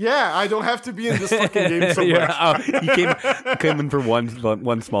 Yeah, I don't have to be in this fucking game so much. Yeah, he came in for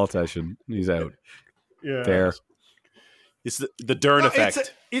one small session. He's out. Yeah. Fair. It's the Dern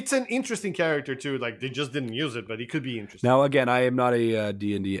effect. It's an interesting character too. Like they just didn't use it, but he could be interesting. Now, again, I am not a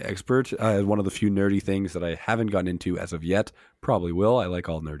D&D expert. One of the few nerdy things that I haven't gotten into as of yet. Probably will. I like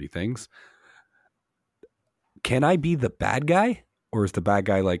all nerdy things. Can I be the bad guy? Or is the bad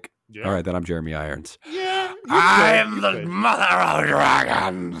guy like, Yeah. all right, then I'm Jeremy Irons. Yeah, I am the mother of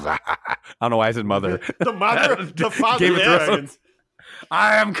dragons. I don't know why I said mother. the mother, the father Game of of Thrones. dragons.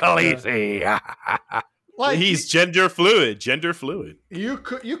 I am Khaleesi. Like He's gender fluid. you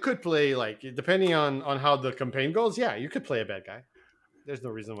could play like depending on how the campaign goes. Yeah, you could play a bad guy. There's no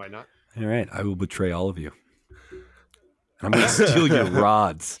reason why not. All right, I will betray all of you. I'm going to steal your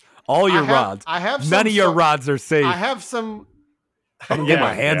rods. All your rods. I have None some of your rods are safe. I have some. I'm going to get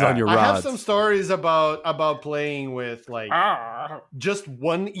my hands on your I have rods. some stories about playing with like just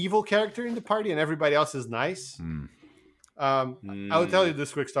one evil character in the party and everybody else is nice. I will tell you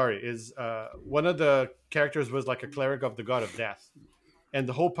this quick story. Is one of the characters was like a cleric of the god of death, and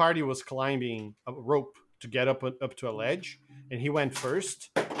the whole party was climbing a rope to get up to a ledge, and he went first.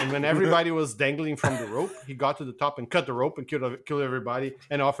 And when everybody was dangling from the rope, he got to the top and cut the rope and killed everybody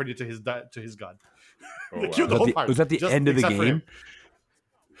and offered it to his god. They killed the whole party. Was that the just end of the except for game? him.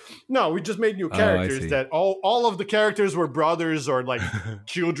 No, we just made new I characters see. that all of the characters were brothers or like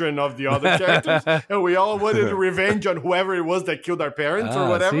children of the other characters, and we all wanted revenge on whoever it was that killed our parents or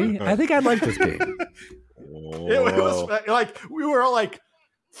whatever. See? I think I like this game. It was like we were all like,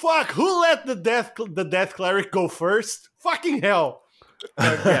 "Fuck! Who let the death cleric go first? Fucking hell!"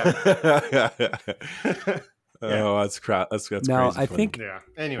 Yeah. Oh, that's crazy. Now, I funny. think Yeah.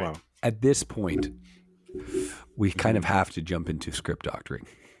 Anyway, Wow. at this point, we kind of have to jump into script doctoring.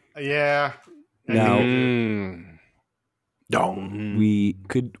 yeah. Now, Dong. we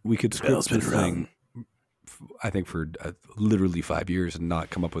could script Bell's been this rung. thing, I think, for literally 5 years and not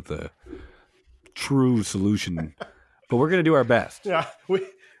come up with a true solution. But we're going to do our best. Yeah,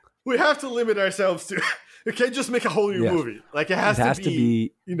 we have to limit ourselves to. We can't just make a whole new Yes. movie. Like it has, to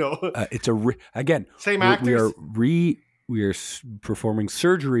be you know, it's again, same we actors. we are performing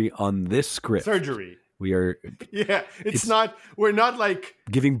surgery on this script. Surgery. We are Yeah, it's not. We're not like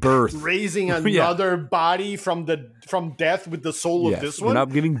giving birth. raising another body from death with the soul Yes, of this we're one.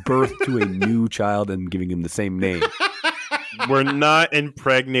 not giving birth to a new child and giving him the same name. We're not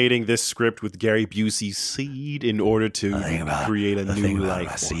impregnating this script with Gary Busey's seed in order to create a new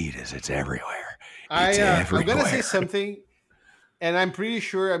life. seed is it's everywhere. I'm everywhere. gonna say something, and I'm pretty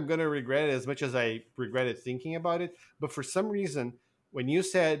sure I'm gonna regret it as much as I regretted thinking about it. But for some reason, when you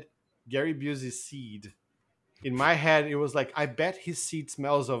said Gary Busey's seed, in my head it was like, I bet his seed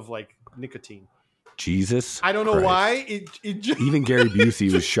smells of like nicotine. Jesus, I don't know Christ. why. It just, Even Gary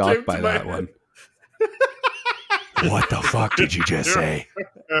Busey was shocked Came by to my that head. one. What the fuck did you just say?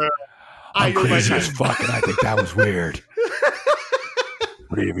 I I'm crazy as fuck, and I think that was weird.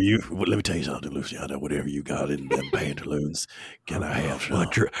 Let me tell you something, Luciano. Whatever you got in them pantaloons, can I have some?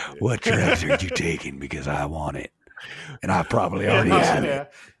 What drugs are you taking? Because I want it, and I probably already have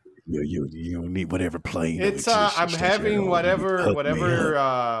it. You need whatever plane. It's exists, I'm station having on, whatever hook me whatever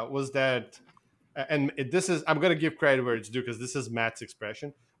up. was that, and this is, I'm gonna give credit where it's due because this is Matt's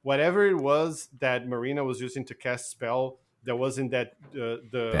expression. Whatever it was that Marina was using to cast spell that was in that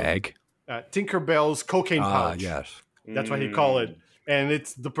the Bag. Tinkerbell's cocaine pouch. Yes. That's what he called it, and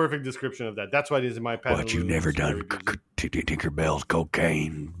it's the perfect description of that. That's what it is in my pantaloons. What, you never done Tinkerbell's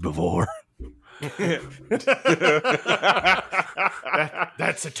cocaine before?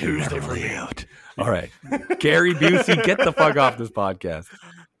 That's a Tuesday for me. Lived. All right, Gary Busey, get the fuck off this podcast.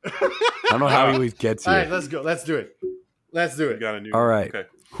 I don't know how he always gets All here. right, let's go. Let's do it. Let's do it. Got a new. All right. Okay.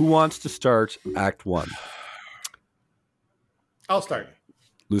 Who wants to start Act 1? I'll start.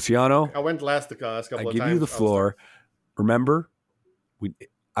 Luciano, I went last the last couple I of give times. you the I'll floor. Remember,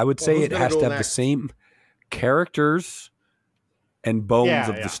 I would say who's it gonna has go to have the next? same characters and bones Yeah,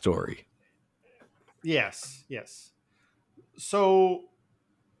 of yeah. the story. Yes, yes. So,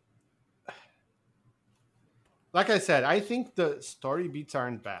 like I said, I think the story beats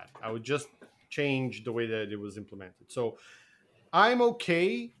aren't bad. I would just change the way that it was implemented. So, I'm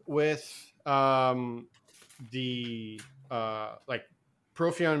okay with the like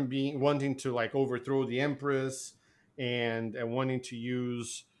Profion wanting to like overthrow the Empress and wanting to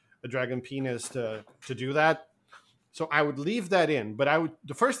use a dragon penis to do that. So I would leave that in, but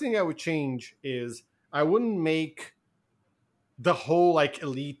the first thing I would change is I wouldn't make the whole like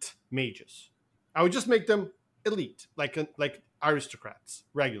elite mages. I would just make them elite, like aristocrats,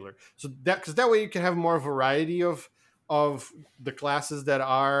 regular. So because that way you can have more variety of the classes that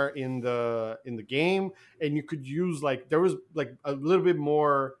are in the game, and you could use like there was like a little bit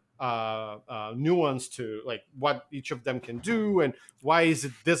more nuance to like what each of them can do, and why is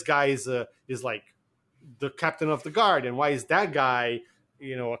it this guy is like the captain of the guard, and why is that guy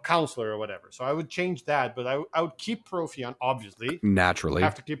a counselor or whatever. So I would change that, but I would keep Profion, obviously. Naturally.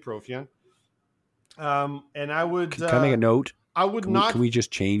 Have to keep Profion. And I would... Can I make a note? I would not... Can we just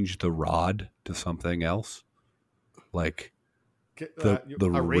change the rod to something else? Like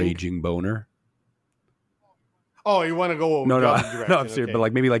the raging boner? Oh, you want to go... No, I'm serious. Okay. But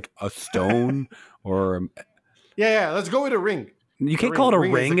like maybe like a stone or... Yeah, let's go with a ring. You can't call it a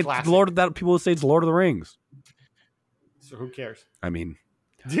ring. It's people will say it's Lord of the Rings. So who cares? I mean...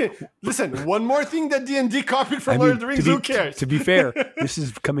 Listen, one more thing that D&D copied from Lord of the Rings, who cares? To be fair, this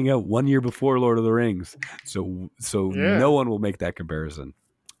is coming out 1 year before Lord of the Rings. So no one will make that comparison.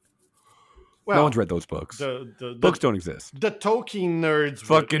 Well, no one's read those books. The books don't exist. The Tolkien nerds.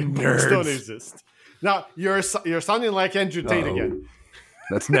 Fucking nerds. Don't exist. Now, you're sounding like Andrew Tate again.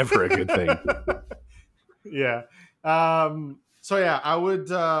 That's never a good thing. Yeah. So yeah, I would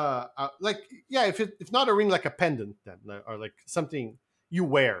if not a ring, like a pendant then, or like something you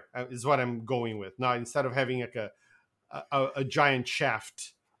wear is what I'm going with. Now, instead of having like a giant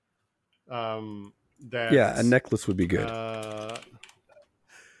shaft. A necklace would be good.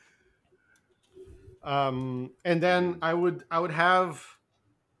 And then I would have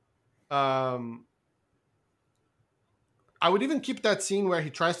I would even keep that scene where he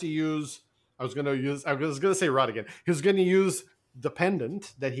tries to use I was gonna say rod again. He was gonna use the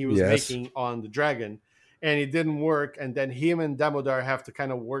pendant that he was making on the dragon, and it didn't work, and then him and Damodar have to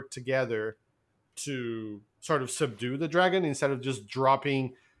kind of work together to sort of subdue the dragon instead of just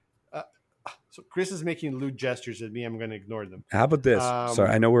dropping. So Chris is making lewd gestures at me. I'm going to ignore them. How about this? Sorry,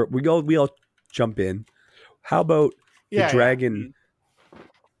 I know we all jump in. How about the dragon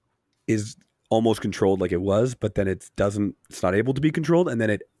is almost controlled like it was, but then it's not able to be controlled, and then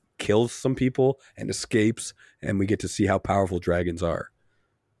it kills some people and escapes, and we get to see how powerful dragons are.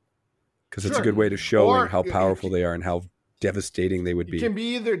 Because it's a good way to showing how powerful they are and how devastating they would be. It can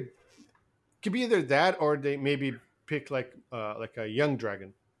be either that, or they maybe pick like a young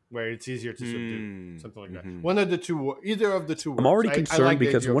dragon where it's easier to subdue, something like that. One of the two, either of the two. I'm already concerned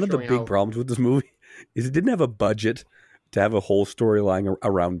because one of the big problems with this movie is it didn't have a budget to have a whole storyline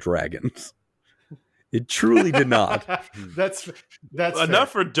around dragons. It truly did not. That's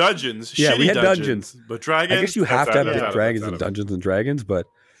enough for dungeons. Yeah, we had dungeons, but dragons. I guess you have to have dragons and Dungeons and Dragons, but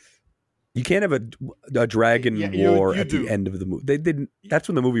you can't have a dragon war at the end of the movie. They didn't. That's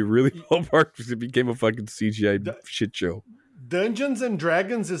when the movie really fell apart because it became a fucking CGI shit show. Dungeons and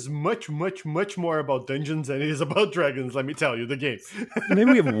Dragons is much, much, much more about dungeons than it is about dragons. Let me tell you, the game.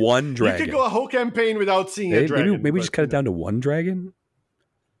 Maybe we have one dragon. You could go a whole campaign without seeing a dragon. Maybe just cut it down to one dragon.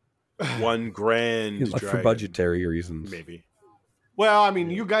 One grand dragon. For budgetary reasons, maybe. Well, I mean,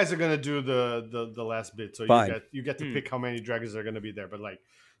 you guys are gonna do the last bit, so fine. you get to pick how many dragons are gonna be there. But like,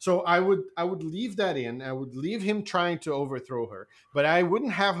 so I would leave that in. I would leave him trying to overthrow her, but I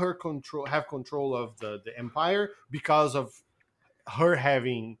wouldn't have her have control of the empire because of her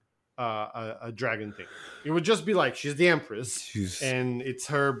having a dragon thing. It would just be like she's the empress, and it's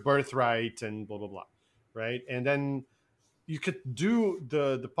her birthright, and blah blah blah, right? And then you could do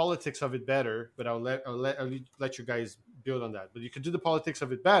the politics of it better, but I'll let you guys build on that. But you could do the politics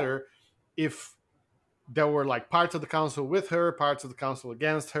of it better if there were like parts of the council with her, parts of the council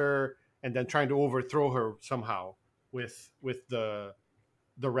against her, and then trying to overthrow her somehow with the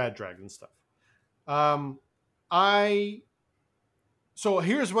red dragon stuff. So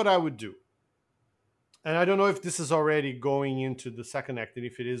here's what I would do. And I don't know if this is already going into the second act, and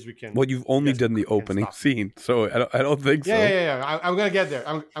if it is, we can. Well, you've only done the opening scene, so I don't think so. Yeah. I'm gonna get there.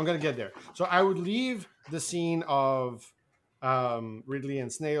 I'm gonna get there. So I would leave the scene of Ridley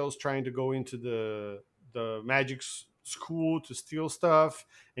and Snails trying to go into the magic school to steal stuff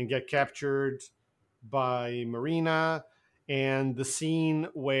and get captured by Marina, and the scene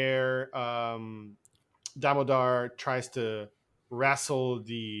where Damodar tries to wrestle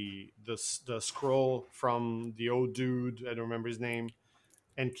the scroll from the old dude, I don't remember his name,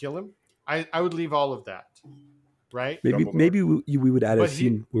 and kill him. I would leave all of that, right? Maybe we would add a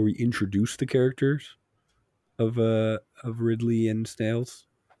scene where we introduce the characters of Ridley and Snails.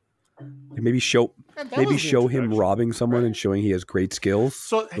 And maybe show him robbing someone and showing he has great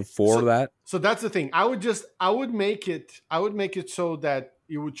skills before that. So that's the thing. I would make it so that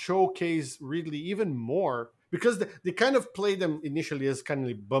it would showcase Ridley even more, because they kind of play them initially as kind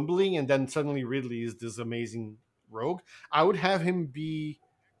of bumbling, and then suddenly Ridley is this amazing rogue. I would have him be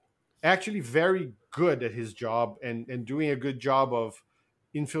actually very good at his job and doing a good job of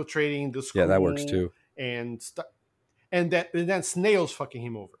infiltrating the school. Yeah, that works too. And and then Snails fucking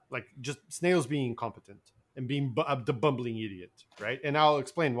him over, like just Snails being incompetent and being the bumbling idiot, right? And I'll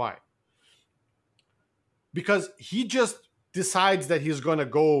explain why. Because he just decides that he's gonna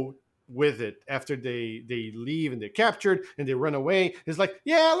go with it after they leave and they're captured and they run away. It's like,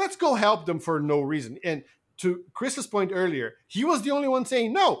 yeah, let's go help them for no reason. And to Chris's point earlier, he was the only one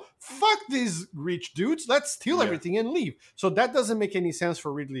saying, no, fuck these rich dudes. Let's steal everything and leave. So that doesn't make any sense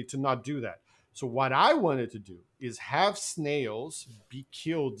for Ridley to not do that. So what I wanted to do is have Snails be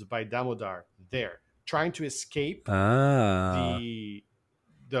killed by Damodar there, trying to escape the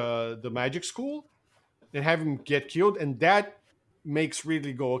magic school and have him get killed. And that makes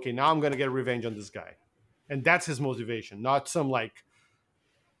Ridley go, okay, now I'm going to get revenge on this guy. And that's his motivation, not some like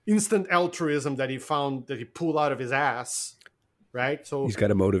instant altruism that he found, that he pulled out of his ass, right? So he's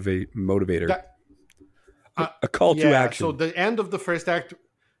got a motivator, a call to action. So the end of the first act,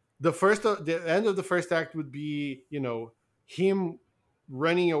 the end of the first act would be, him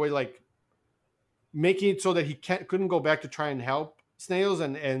running away, like making it so that he couldn't go back to try and help Snails,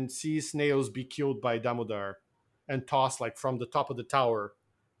 and see Snails be killed by Damodar and tossed like from the top of the tower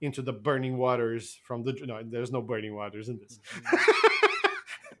into the burning waters there's no burning waters in this.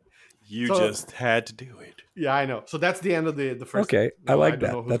 You just had to do it. Yeah, I know. So that's the end of the first. Okay, I like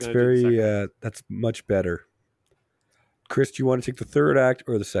that. That's very that's much better. Chris, do you want to take the third act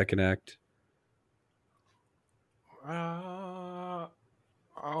or the second act? I'll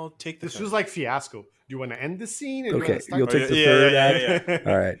take this. Was like Fiasco. Do you want to end the scene? Or okay, you'll take the third act. Yeah.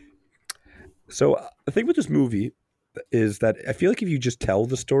 All right. So the thing with this movie is that I feel like if you just tell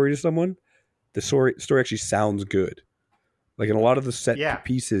the story to someone, the story actually sounds good. Like in a lot of the set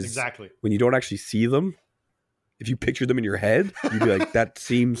pieces, exactly. When you don't actually see them, if you picture them in your head, you'd be like, that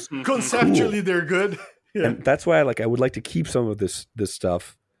seems conceptually cool. They're good. Yeah. And that's why I would like to keep some of this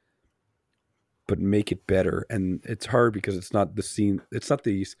stuff, but make it better. And it's hard because it's not the scene. It's not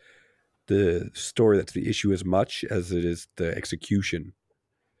the story that's the issue as much as it is the execution.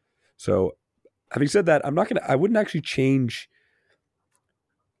 So having said that, I wouldn't actually change.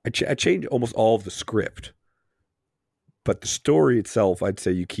 I change almost all of the script, but the story itself, I'd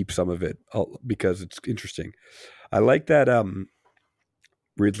say you keep some of it because it's interesting. I like that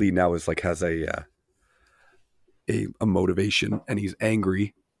Ridley now has a motivation, and he's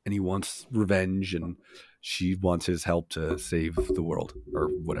angry and he wants revenge, and she wants his help to save the world or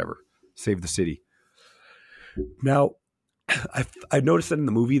whatever, save the city. Now, I've noticed that in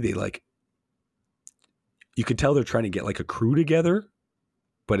the movie you could tell they're trying to get like a crew together,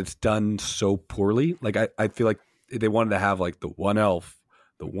 but it's done so poorly. Like I feel like they wanted to have like the one elf,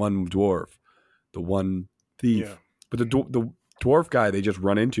 the one dwarf, the one thief, but the dwarf guy they just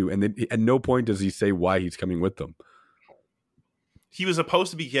run into, and then at no point does he say why he's coming with them. He was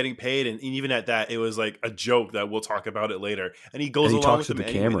supposed to be getting paid, and even at that, it was like a joke that we'll talk about it later. And he goes along with to the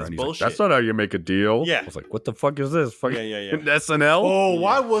him camera, and he's bullshit. like, "That's not how you make a deal." Yeah, I was like, "What the fuck is this?" Yeah. SNL. Oh,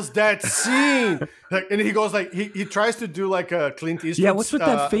 what was that scene? And he goes like he tries to do like a Clint Eastwood. Yeah, what's with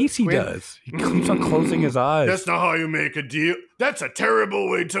that face he does? He keeps on closing his eyes. That's not how you make a deal. That's a terrible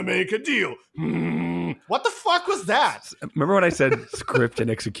way to make a deal. What the fuck was that? Remember when I said script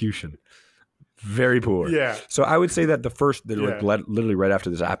and execution? Very poor. Yeah. So I would say that literally right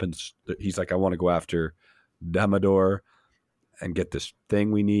after this happens, he's like, I want to go after Damodar and get this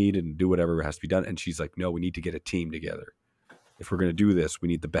thing we need and do whatever has to be done. And she's like, no, we need to get a team together. If we're going to do this, we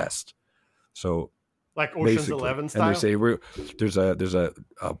need the best. So like Ocean's 11 style. And they say there's a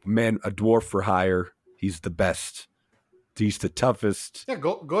dwarf for hire. He's the best. He's the toughest. Yeah,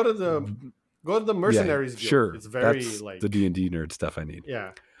 go to the mercenaries guild. Sure. It's very that's like the D&D nerd stuff I need.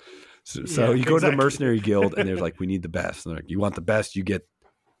 Yeah. So you go to the mercenary guild, and they're like, we need the best. And they're like, you want the best, you get,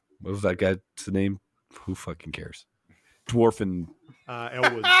 what was that guy's name? Who fucking cares? Dwarf and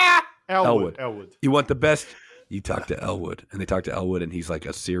Elwood. You want the best, you talk to Elwood. And they talk to Elwood, and he's like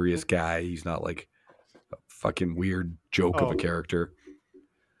a serious guy. He's not like a fucking weird joke of a character.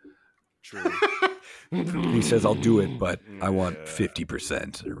 True. He says, I'll do it, but I want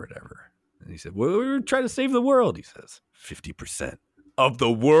 50% or whatever. And he said, well, we're trying to save the world. He says, 50%. Of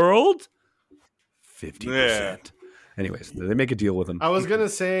the world? 50%. Yeah. Anyways, they make a deal with him. I was gonna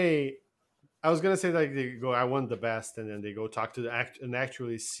say like they go, I want the best, and then they go talk to an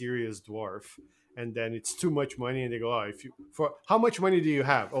actually serious dwarf, and then it's too much money, and they go, for how much money do you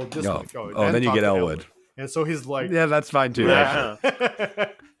have? Oh, this much. Then you get Elwood. And so he's like, yeah, that's fine too. Yeah.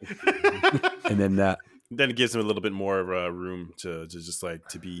 And then Then it gives him a little bit more of room to just like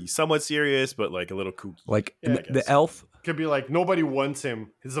to be somewhat serious, but like a little kooky. Like Yeah, the elf. Could be like nobody wants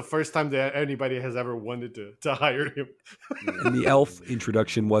him. It's the first time that anybody has ever wanted to hire him. And the elf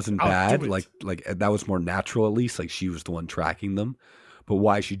introduction wasn't I'll bad. do it. Like that was more natural, at least. Like she was the one tracking them, but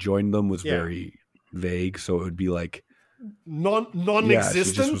why she joined them was Yeah. very vague. So it would be like Non-existent. Yeah,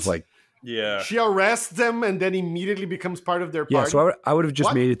 she just was like Yeah. She arrests them and then immediately becomes part of their party. yeah. So I would have just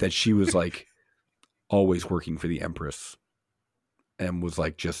What? made it that she was like always working for the Empress, and was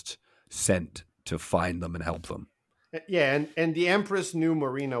like just sent to find them and help them. Yeah, and the Empress knew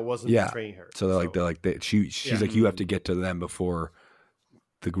Marina wasn't Yeah. betraying her. So she's Yeah. like, you have to get to them before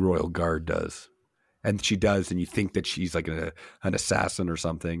the royal guard does, and she does, and you think that she's like an assassin or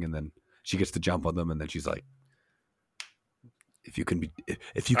something, and then she gets to jump on them, and then she's like, if you can be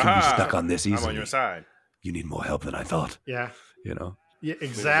stuck on this I'm easily, on your side. you need more help than I thought. Yeah. You know, Yeah,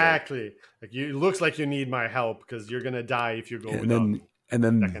 exactly. Like it looks like you need my help because you're gonna die if you go and without then me. and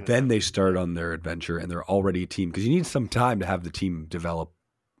then That kind of then stuff. they start on their adventure, and they're already a team because you need some time to have the team develop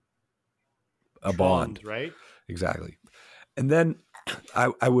a bond. right? Exactly, and then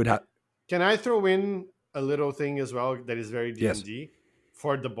I would have. Can I throw in a little thing as well that is very Yes. D&D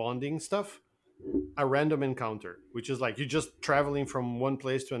for the bonding stuff? A random encounter, which is like you're just traveling from one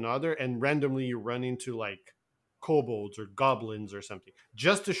place to another and randomly you run into like kobolds or goblins or something,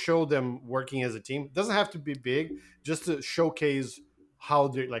 just to show them working as a team. It doesn't have to be big, just to showcase how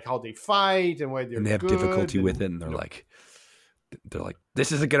they fight and why they're And they have good difficulty and, with it, and you know, they're like,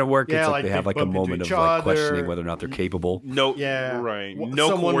 this isn't gonna work. Yeah, It's like like they they have like a bump into moment of each like questioning other. whether or not they're capable. No, Yeah, right. Wh- No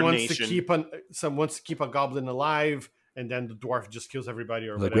someone coordination. someone wants to keep a goblin alive, and then the dwarf just kills everybody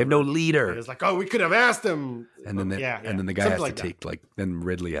or Like whatever. we have no And leader, it's like, oh, we could have asked him. and then and then the guy Something has like to that. take like then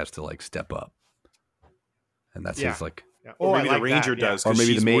Ridley has to like step up, and that's Yeah. his like, Yeah. Or Oh, maybe I the like ranger that, yeah. does. or 'cause maybe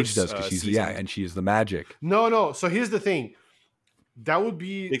the she's mage more, does because she's seasoned. and she's the magic. No. So here's the thing. That would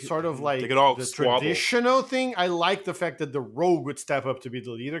be They- sort of like they could all the squabble. traditional thing. I like the fact that the rogue would step up to be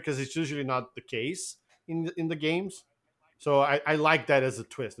the leader because it's usually not the case in the games. So I like that as a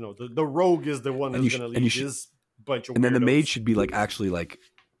twist. No, the rogue is the one And who's you going sh- to and you lead sh- this bunch of And then the weirdos. mage should be like actually like,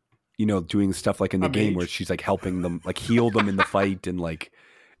 you know, doing stuff like in the A game mage? where she's like helping them like heal them in the fight and like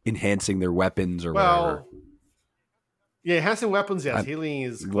enhancing their weapons or whatever. Well, yeah, enhancing weapons, yes. I'm- Healing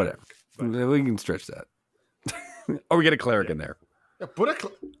is Whatever. But- We can stretch that. Or we get a cleric in there. Yeah,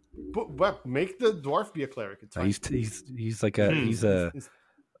 make the dwarf be a cleric. It's No, fine. he's like a he's a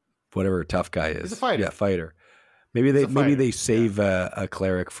whatever a tough guy is. He's a fighter. Yeah, fighter. Maybe He's a maybe fighter, they save a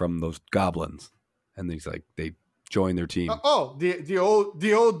cleric from those goblins, and he's like they join their team. the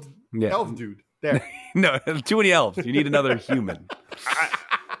old Yeah. elf dude there. No, too many elves. You need another human.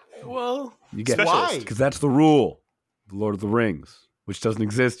 Well, You get Why? because that's the rule. The Lord of the Rings, which doesn't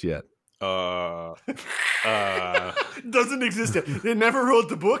exist yet. Doesn't exist yet. They never wrote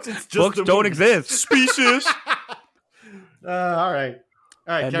the books. It's just Books the don't movies. exist. species. All right.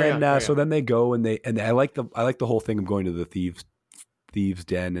 And carry then on. so then they go and I like the whole thing of going to the thieves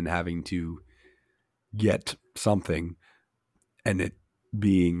den and having to get something, and it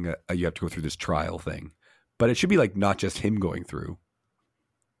being you have to go through this trial thing, but it should be like not just him going through.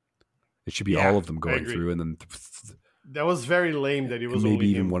 It should be Yeah, all of them I going agree. through, and then That was very lame that it was maybe only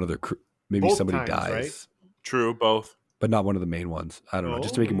even him. one of their maybe Both somebody times, dies, right? True, both. but not one of the main ones. I don't know,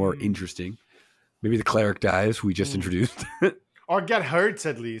 just to make it more Oh. interesting. Maybe the cleric dies, who we just introduced, Or get hurt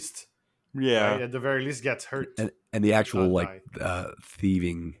at least. Yeah. Right? At the very least, gets hurt. and the actual Not like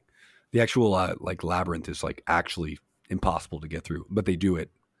thieving, the actual like labyrinth is like actually impossible to get through, but they do it,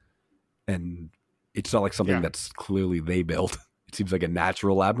 and it's not like something Yeah. that's clearly they built. It seems like a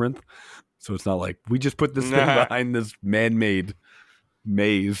natural labyrinth, so it's not like we just put this thing Nah. behind this man-made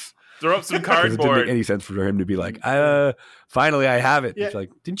maze. Throw up some 'Cause it didn't make cardboard. any sense for him to be like, finally I have it. Yeah. It's like,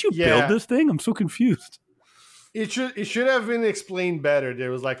 didn't you Yeah. build this thing? I'm so confused. It should have been explained better.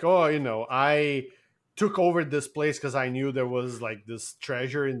 There was like, I took over this place because I knew there was like this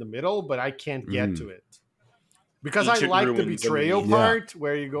treasure in the middle, but I can't get to it. Because I Ancient like the ruins betrayal underneath. Yeah. part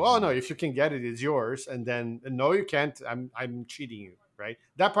where you go, oh no, if you can get it, it's yours, and then no, you can't. I'm cheating you, right?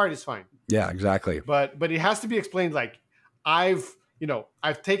 That part is fine, Yeah, exactly. but it has to be explained. Like I've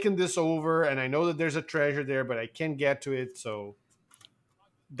taken this over, and I know that there's a treasure there, but I can't get to it. So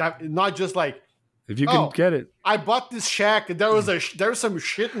that not just like If you can Oh. get it I bought this shack, and there was some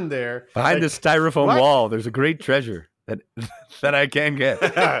shit in there behind Like, this styrofoam what? wall, there's a great treasure that that I can get.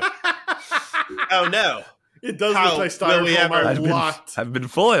 Oh no. It does How look like will we styrofoam ever- a lot. I've been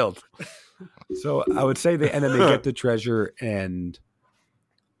foiled. So I would say and then they get the treasure, and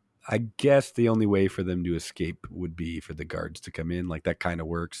I guess the only way for them to escape would be for the guards to come in. Like that kind of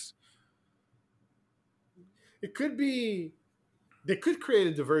works. it could be they could create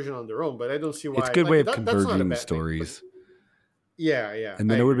a diversion on their own, but I don't see why. It's a good way of that's not a converging bad stories. thing, yeah. And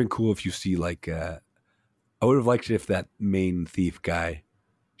then it would have been cool if you see like I would have liked it if that main thief guy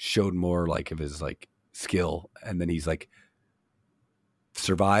showed more like of his like skill, and then he's like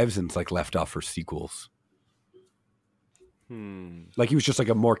survives and it's like left off for sequels. Like he was just like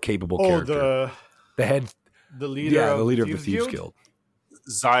a more capable character. The head, the leader, the leader of the Thieves Guild.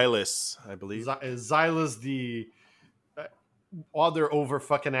 Xylus, I believe. Xylus, the other over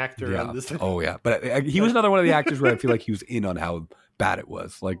fucking actor. Yeah. On this. Oh yeah, but he was another one of the actors where I feel like he was in on how bad it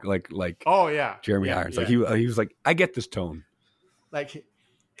was. Like oh yeah, Jeremy Irons. Like he was like, I get this tone. Like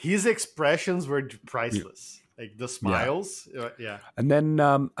his expressions were priceless. Like the smiles, yeah. And then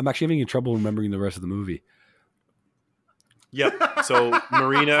I'm actually having trouble remembering the rest of the movie. Yep. So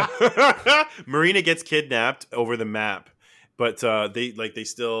Marina gets kidnapped over the map, but they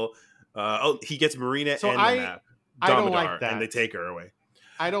still. He gets Marina and the map. I don't like that, and they take her away.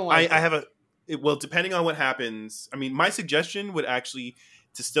 I don't like. I have well, depending on what happens. I mean, my suggestion would actually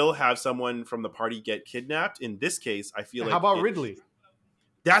to still have someone from the party get kidnapped. In this case, I feel like how about Ridley?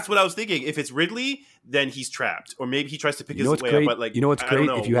 That's what I was thinking. If it's Ridley, then he's trapped, or maybe he tries to pick his way great? up. But like, you know what's great?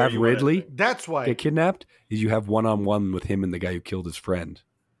 If you have Ridley, that's why get kidnapped. Is you have one-on-one with him and the guy who killed his friend,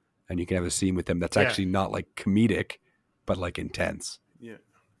 and you can have a scene with him that's actually not like comedic, but like intense.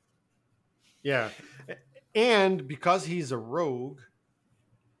 Yeah, and because he's a rogue,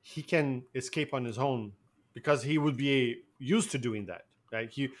 he can escape on his own because he would be used to doing that. Right?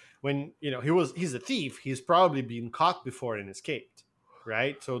 He's a thief. He's probably been caught before and escaped.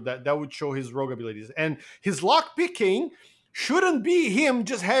 Right, so that would show his rogue abilities, and his lock picking shouldn't be him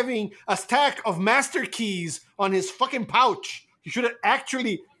just having a stack of master keys on his fucking pouch. He should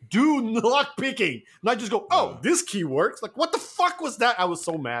actually do lock picking, not just go, "Oh, this key works." Like, what the fuck was that? I was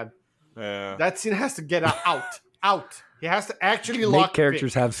so mad. That scene has to get out. He has to actually make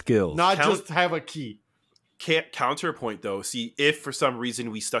characters have skills, not just have a key. Counterpoint though, see if for some reason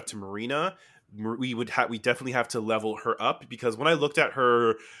we stuck to Marina. We definitely have to level her up, because when I looked at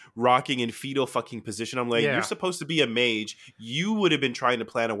her rocking in fetal fucking position, I'm like, you're supposed to be a mage. You would have been trying to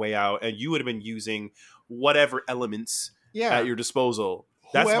plan a way out, and you would have been using whatever elements at your disposal.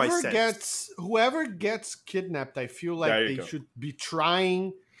 That's my sense. Whoever gets kidnapped, I feel like they should be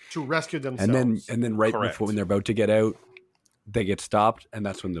trying to rescue themselves. And then right before when they're about to get out, they get stopped, and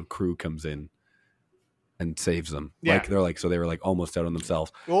that's when the crew comes in and saves them. Yeah. Like they were like almost out on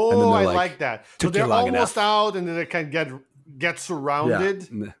themselves. Oh, and then I like that. So they're almost out, and then they can get surrounded,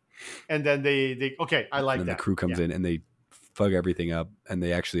 and then they okay. I like that. And then the crew comes in and they fuck everything up, and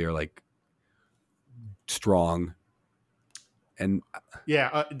they actually are like strong and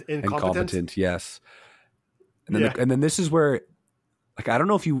incompetent. Yes. And then and then this is where, like, I don't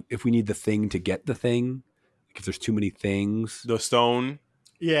know if we need the thing to get the thing. Like, if there's too many things, the stone.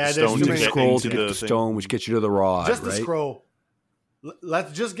 Yeah, there's too many scroll to get the stone, which gets you to the rod. Just the right? scroll.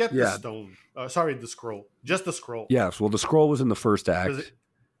 Let's just get the stone. Sorry, the scroll. Just the scroll. Yes. Well, the scroll was in the first act,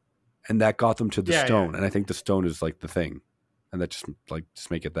 and that got them to the stone. Yeah. And I think the stone is like the thing, and that just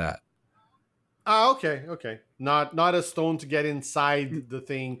make it that. Okay. Not a stone to get inside the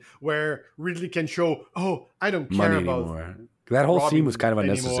thing where Ridley can show, oh, I don't care money about anymore. That whole scene was kind of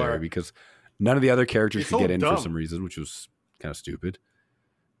unnecessary anymore. because none of the other characters could so get in dumb. for some reason, which was kind of stupid.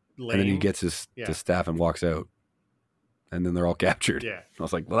 Lame. And then he gets his staff and walks out, and then they're all captured. Yeah, I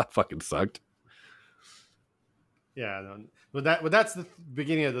was like, well, that fucking sucked. Yeah, but that's the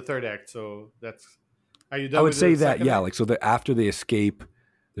beginning of the third act. So that's. Are you done? I would with say the that second act? like so that after they escape,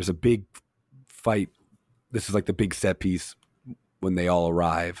 there's a big fight. This is like the big set piece when they all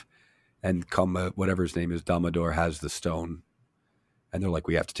arrive, and whatever his name is, Damador has the stone, and they're like,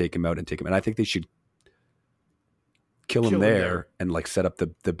 we have to take him out and take him. And I think they should kill him there and like set up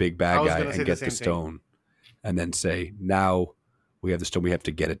the big bad guy and get the stone, and then say, now we have the stone, we have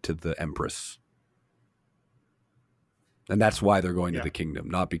to get it to the Empress. And that's why they're going to the kingdom,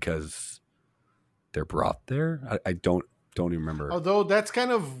 not because they're brought there. I don't even remember. Although that's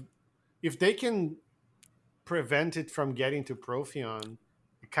kind of, if they can prevent it from getting to Protheon,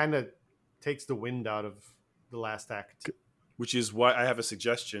 it kind of takes the wind out of the last act. Which is why I have a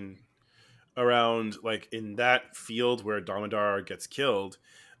suggestion around, like, in that field where Damodar gets killed,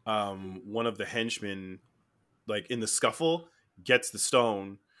 one of the henchmen, like, in the scuffle, gets the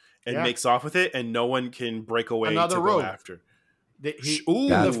stone and makes off with it, and no one can break away Another to rogue. go after.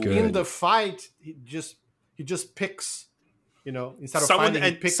 In the fight, he just picks, instead of finding,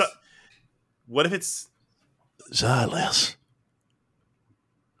 he picks. What if it's Xylus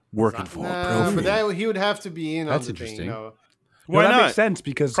working for For Protheon? that, he would have to be in That's on the interesting. thing. Why that not? makes sense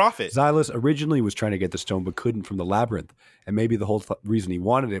because Profit. Xylus originally was trying to get the stone but couldn't from the labyrinth, and maybe the whole reason he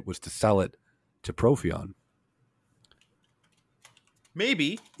wanted it was to sell it to Profion.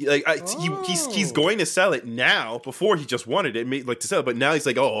 Maybe like he's going to sell it now. Before he just wanted it, like to sell it, but now he's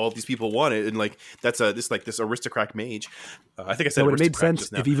like, oh, all these people want it, and like that's this aristocrat mage. I think I said So it made sense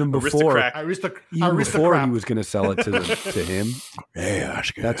just now. if even before before he was going to sell it to him. Yeah,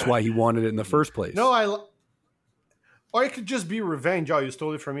 That's why he wanted it in the first place. No, or it could just be revenge. Oh, you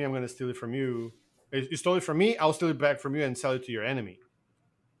stole it from me. I'm going to steal it from you. You stole it from me. I'll steal it back from you and sell it to your enemy.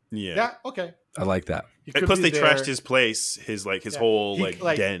 Yeah. Okay. I like that. And plus, they trashed his place, his whole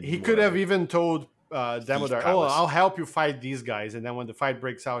den. He could have even told Damodar, "Oh, palace. I'll help you fight these guys." And then when the fight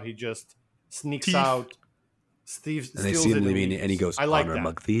breaks out, he just sneaks Thief. out, steals And they it see him and leaving, leaves. and he goes, "I like "Honor that."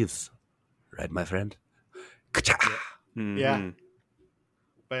 among thieves, right, my friend?" Mhm. Yeah.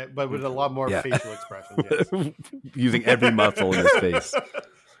 But with a lot more Yeah. facial expressions. Yes. Using every muscle in his face.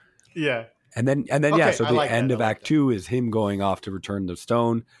 Yeah. And then Okay, yeah, so I the like end that, of I like Act 2 is him going off to return the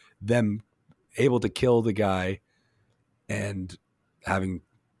stone, them able to kill the guy, and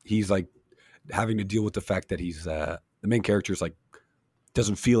he's like having to deal with the fact that he's the main character is like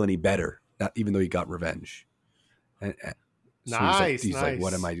doesn't feel any better, not even though he got revenge. And, so he's like,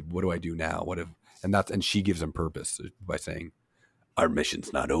 what do I do now? And she gives him purpose by saying, our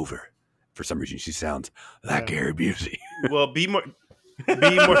mission's not over. For some reason she sounds like Gary Busey. Well, be more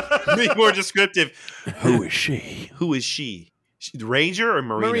descriptive. Who is she? Who is she? Ranger or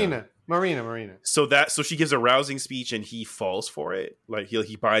Marina? Marina. So she gives a rousing speech and he falls for it. Like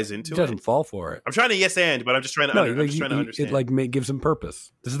he buys into He doesn't it. fall for it. I'm trying to yes and, but I'm just trying to understand. It gives him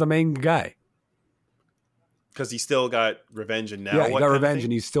purpose. This is the main guy. Because he still got revenge and now Yeah, he what got kind of revenge thing?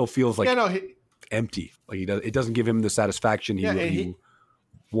 and he still feels like he, empty. Like it doesn't give him the satisfaction he he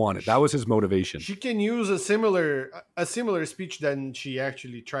wanted. That was his motivation. she can use a similar speech than she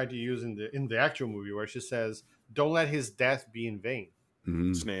actually tried to use in the actual movie, where she says, "Don't let his death be in vain."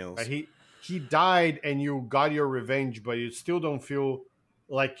 Mhm. Snails. He died, and you got your revenge, but you still don't feel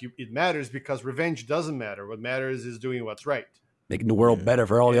like it matters, because revenge doesn't matter. What matters is doing what's right. Making the world better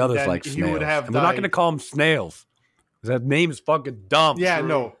for all the And others then like he snails. would have And we're not died. going to call him snails. 'Cause that name is fucking dumb. Yeah,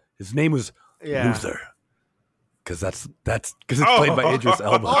 no. His name was Yeah. Luther. Because that's because it's played by Idris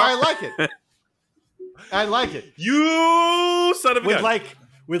Elba. Oh, I like it. I like it. You son of a gun.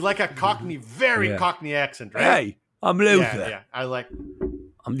 With a Cockney, very Yeah. Cockney accent, right? Hey, I'm Luther. Yeah. I like.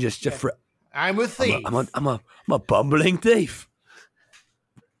 I'm just a I'm a thief. I'm a bumbling thief.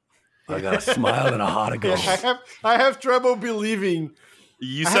 I got a smile and a heart of gold. I have trouble believing.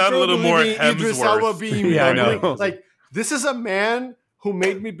 You I have sound a little trouble more believing Idris Elba Hemsworth. being Yeah, I know. bumbling. Like, this is a man who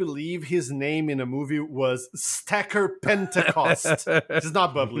made me believe his name in a movie was Stacker Pentecost. He's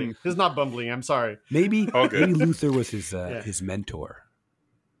not bumbling. He's not bumbling. I'm sorry. Maybe Okay. Luther was his mentor.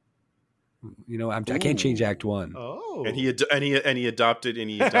 You know, I can't change Act 1. Oh, And he adopted no, the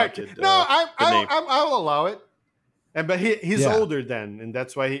name. I'll allow it. But he's Yeah. older then, and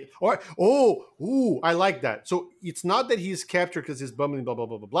that's why I like that. So it's not that he's captured because he's bumbling, blah blah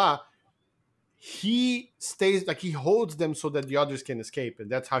blah blah blah. He stays, like, he holds them so that the others can escape,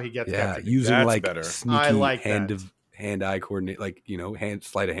 and that's how he gets Yeah, captured. using That's like better. sneaky I like that. hand-eye coordinate, like,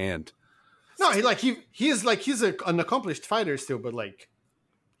 sleight of hand. No, he's an accomplished fighter still, but like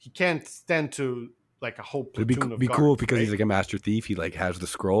he can't stand to like a whole It'd platoon of be guards, cool because right? he's like a master thief. He like has the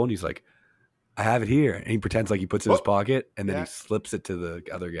scroll and he's like, I have it here. And he pretends like he puts it in his pocket and then Yeah. he slips it to the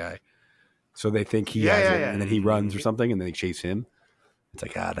other guy. So they think he Yeah, has yeah, it. yeah. And then he runs or something and then they chase him. It's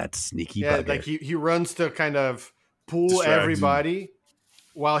like, that's sneaky Yeah, bugger. like he runs to kind of pull Distract. everybody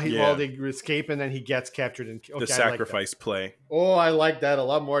while Yeah. they escape, and then he gets captured and The sacrifice play. I like that a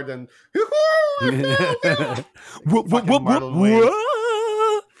lot more than Whoop, whoop, Fucking whoop, Marlon whoop, Wayans.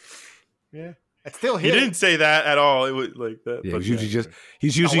 whoop. yeah. It's still He hit. didn't say that at all. It was like that. Yeah, but he's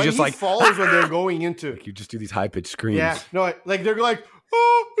usually When just he like, falls when they're going into. like you just do these high pitched screams. Yeah, no, like they're like,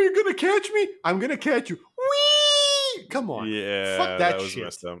 "Oh, you're gonna catch me? I'm gonna catch you." Whee! Come on, Yeah, fuck that was shit.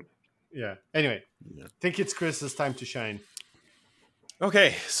 messed up. Yeah. Anyway, Yeah. think it's Chris's time to shine.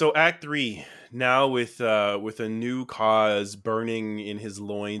 Okay, so Act 3 now with a new cause burning in his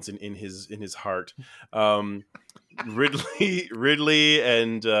loins and in his heart. Ridley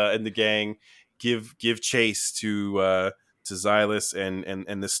and the gang give chase to Xylus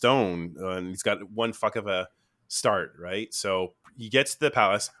and the stone. And he's got one fuck of a start, right? So he gets to the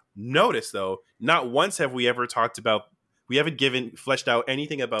palace. Notice though, not once have we ever talked about. We haven't fleshed out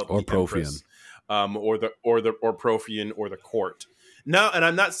anything about Or the Profion. Empress, or Profion or the court. No, and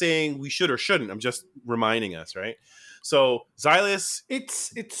I'm not saying we should or shouldn't. I'm just reminding us, right? So Xylus,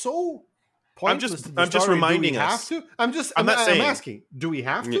 It's so pointless. just- to the I'm just story. reminding do we us. Have to? I'm I'm not saying. asking. Do we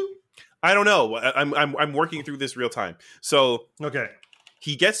have to? I don't know. I'm working through this real time. So Okay.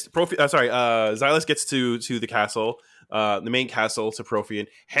 he gets Xylus gets to the castle, the main castle, to Profian,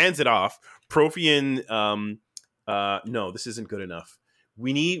 hands it off. Profian, no, this isn't good enough.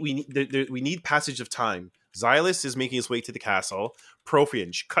 We need passage of time. Xylus is making his way to the castle.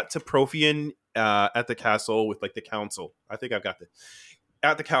 Profian, cut to Profian at the castle with like the council. I think I've got this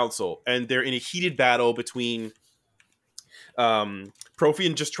at the council, and they're in a heated battle between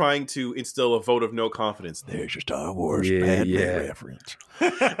Profian just trying to instill a vote of no confidence. There's your Star Wars Yeah, Padme yeah. reference.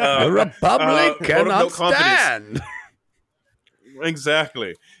 The Republic vote of no cannot confidence. stand.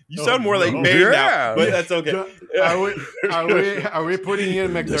 Exactly. You Oh, sound more like no. Bane Yeah. now, but that's okay. Are we putting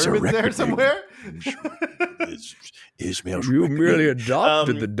in There's a McDermott there record. somewhere? Ishmael's You record. merely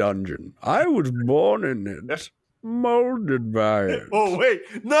adopted Um, the dungeon. I was born in it, molded by it. Oh wait,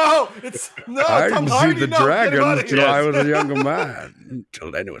 no! It's no. I Tom didn't see Hardy, the no, get him outta dragons till here. I was a younger man.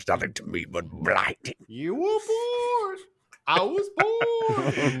 Till then, it was nothing to me but blight. You were born. I was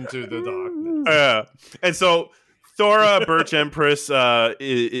born into the darkness. And so Thora Birch Empress,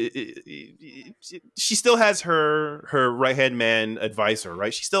 she still has her right hand man advisor,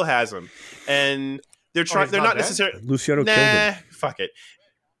 right? She still has him, and they're trying. he's They're not not dead? necessarily. Luciano killed him. Fuck it.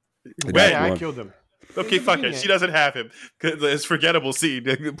 The When? guy I won. killed him. Okay, fuck it. She doesn't have him. 'Cause it's forgettable scene.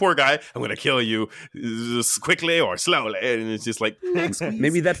 The poor guy. I'm gonna kill you quickly or slowly, and it's just like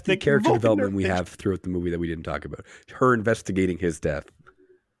Maybe that's the Like, character Vulcan development we bitch. have throughout the movie that we didn't talk about. Her investigating his death.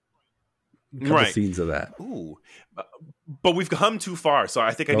 A couple Right. scenes of that. Ooh, but we've come too far, so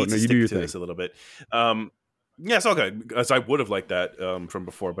I think I Oh, need no, to you do stick your to thing. this a little bit. Yeah, it's all good, as I would have liked that from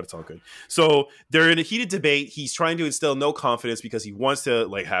before, but it's all good. So they're in a heated debate. He's trying to instill no confidence because he wants to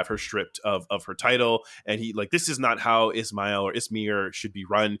like have her stripped of her title, and he like this is not how Ismail or Ismir should be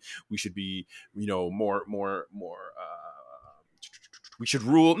run. We should be, more. We should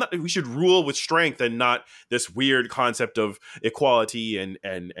rule. We should rule with strength and not this weird concept of equality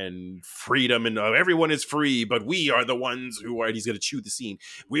and freedom and everyone is free, but we are the ones who are. And he's going to chew the scene.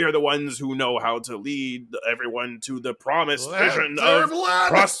 We are the ones who know how to lead everyone to the promised vision of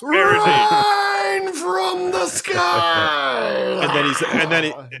prosperity. Rain from the sky. And then he's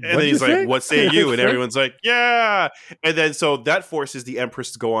you like, say? "What say you?" And everyone's like, "Yeah." And then so that forces the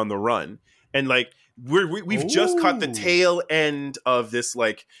Empress to go on the run, and like. We've just caught the Ooh. tail end of this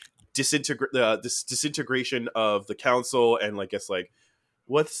like this disintegration of the council and like it's like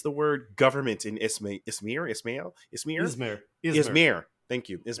what's the word government in Izmir. Thank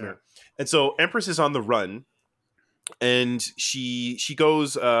you, Izmir. Yeah. And so Empress is on the run, and she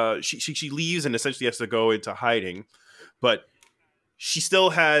goes she leaves and essentially has to go into hiding, but she still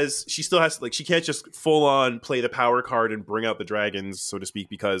has like she can't just full on play the power card and bring out the dragons, so to speak,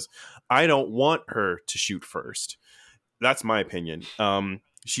 because I don't want her to shoot first. That's my opinion.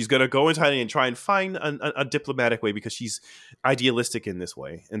 She's gonna go into hiding and try and find a diplomatic way because she's idealistic in this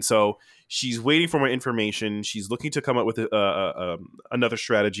way, and so she's waiting for more information. She's looking to come up with another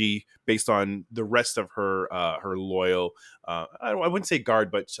strategy based on the rest of her loyal. I wouldn't say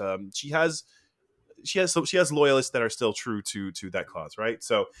guard, but she has loyalists that are still true to that cause, right?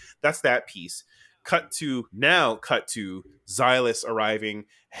 So that's that piece. Cut to Xylus arriving,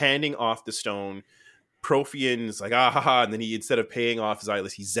 handing off the stone. Profian's like, and then he, instead of paying off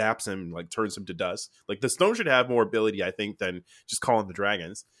Xylus, he zaps him, like turns him to dust. Like the stone should have more ability, I think, than just calling the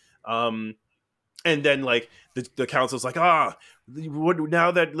dragons. And then like the council's like, now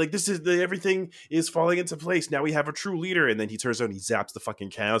that like this is everything is falling into place. Now we have a true leader. And then he turns around and he zaps the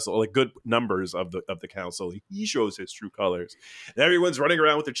fucking council, like good numbers of the council. He shows his true colors. And everyone's running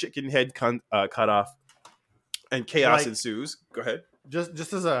around with their chicken head cut off, and chaos Like- ensues. Go ahead.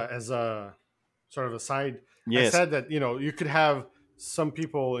 Just as a sort of aside, Yes. I said that you could have some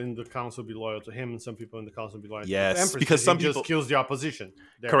people in the council be loyal to him and some people in the council be loyal to Yes, the Empress, because some he people- just kills the opposition.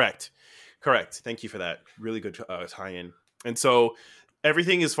 There. Correct. Thank you for that. Really good tie-in. And so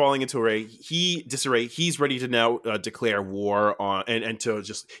everything is falling into disarray. He's ready to now declare war on and to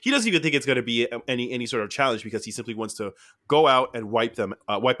just. He doesn't even think it's going to be any sort of challenge because he simply wants to go out and wipe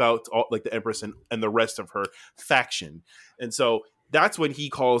out all, like the Empress and the rest of her faction. And so that's when he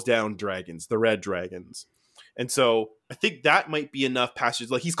calls down dragons, the red dragons. And so I think that might be enough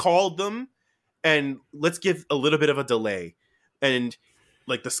passage. Like he's called them, and let's give a little bit of a delay. And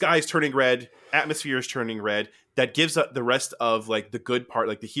like the sky's turning red, atmosphere is turning red. That gives the rest of like the good part,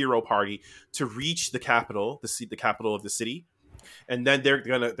 like the hero party, to reach the capital, the capital of the city, and then they're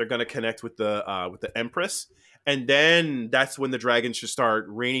gonna connect with the Empress, and then that's when the dragons should start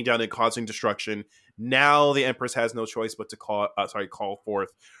raining down and causing destruction. Now the Empress has no choice but to call forth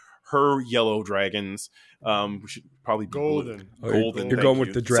her yellow dragons. We should probably be blue. Golden. Golden. You're thank going with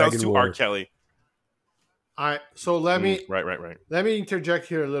you. the Dragon Sounds too War. R. Kelly. So let me Right. let me interject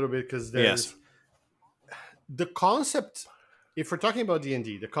here a little bit because there's the concept. If we're talking about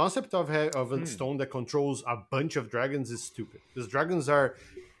D&D, the concept of a stone that controls a bunch of dragons is stupid. Because dragons are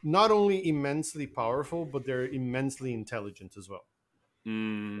not only immensely powerful, but they're immensely intelligent as well.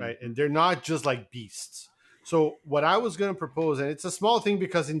 Right? And they're not just like beasts. So what I was going to propose, and it's a small thing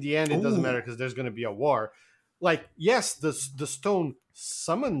because in the end it doesn't matter because there's going to be a war. Like, yes, the stone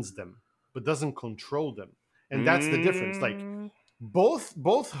summons them, but doesn't control them. And that's the difference. Like,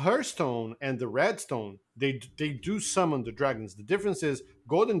 both her stone and the red stone, they do summon the dragons. The difference is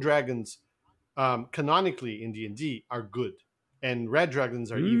golden dragons, canonically in D&D, are good, and red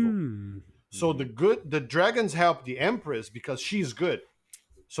dragons are evil. So the dragons help the Empress because she's good.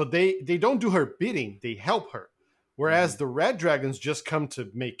 So they don't do her bidding; they help her. Whereas the red dragons just come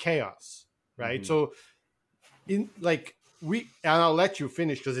to make chaos, right? So, and I'll let you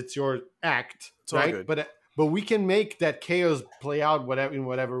finish because it's your act, It's all right? good. But we can make that chaos play out in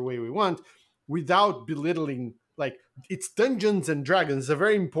whatever way we want without belittling. Like, it's Dungeons and Dragons. It's a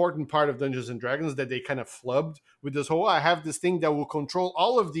very important part of Dungeons and Dragons that they kind of flubbed with this whole, I have this thing that will control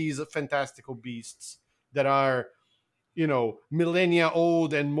all of these fantastical beasts that are, millennia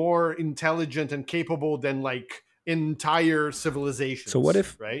old and more intelligent and capable than like entire civilizations. So what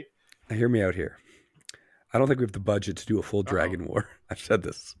if, right? Hear me out here. I don't think we have the budget to do a full Dragon War. I've said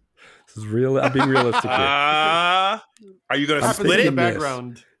this. This is real. I'm being realistic here. Are you going to I'm split thinking it? this.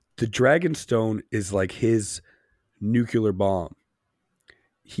 Background. The Dragon Stone is like his nuclear bomb.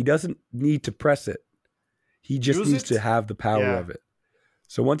 He doesn't need to press it. He just Use needs it? to have the power of it.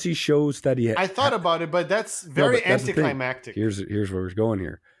 So once he shows that he, I thought about it, but that's very but that's the thing. anticlimactic. Here's where we're going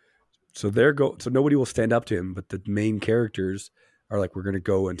here. So so nobody will stand up to him, but the main characters are like, we're going to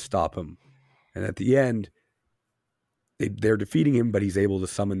go and stop him. And at the end, they're defeating him, but he's able to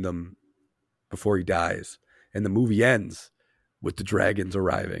summon them before he dies. And the movie ends with the dragons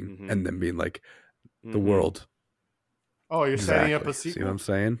arriving and them being like, the world. Oh, you're setting up a See sequel? what I'm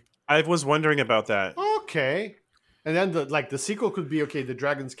saying? I was wondering about that. Okay. And then the sequel could be, okay, the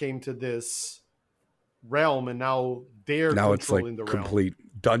dragons came to this realm and now they're Now it's like controlling the realm. complete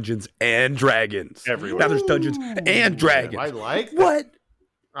Dungeons and Dragons. Everywhere. Now there's Dungeons and Dragons. I like that. What?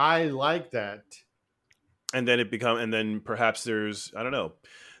 I like that. And then perhaps there's, I don't know,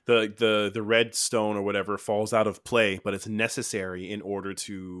 the red stone or whatever falls out of play, but it's necessary in order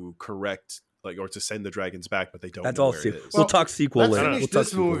to correct, or to send the dragons back, but they don't That's know all. where it is. We'll talk sequel Let's later. finish We'll talk this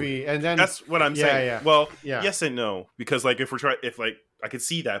sequel movie and then That's what I'm saying. Yeah. Well, Yeah. yes and no, because I could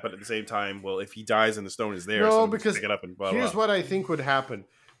see that, but at the same time, well, if he dies and the stone is there, No, someone can because pick it up and blah, here's blah. what I think would happen.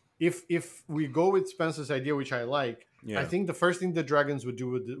 If we go with Spencer's idea, which I like, I think the first thing the dragons would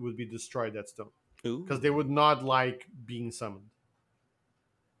do would be destroy that stone. Ooh. Because they would not like being summoned.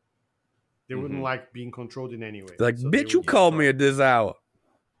 They wouldn't like being controlled in any way. Like, So they bitch, you would called destroy. me at this hour.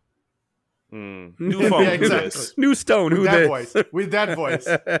 New phone, Yeah, who exactly. this? New stone, who With that this? voice. With that voice.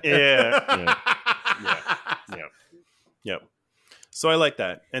 Yeah. So I like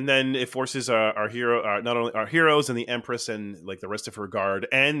that, and then it forces our hero, not only our heroes and the Empress and like the rest of her guard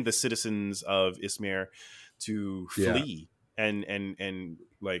and the citizens of Ismir to flee and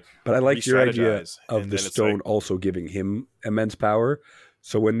like. But I like your idea re-strategize. of And the then it's stone like, also giving him immense power.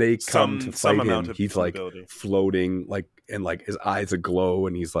 So when they come to some fight amount him, of he's like ability. floating, and like his eyes aglow,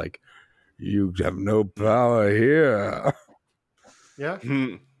 and he's like, "You have no power here. Yeah.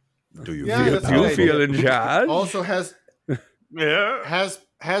 hmm. Do you Yeah, feel that's a You good powerful? feel in charge." Also has Yeah.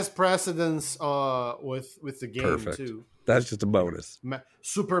 precedence with the game Perfect. too. That's just a bonus.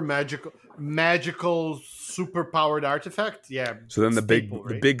 Super magical, super powered artifact. Yeah. So then the staple,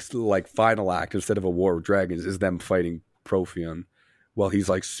 right? big like final act instead of a war of dragons is them fighting Profion while he's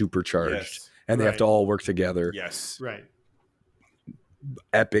like supercharged, Yes. and they have to Right. all work together. Yes. Right.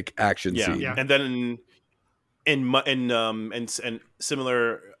 Epic action Yeah. scene. Yeah. And then and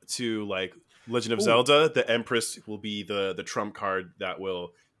similar to like Legend of Zelda, the Empress will be the trump card that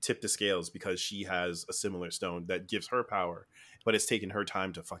will tip the scales because she has a similar stone that gives her power, but it's taken her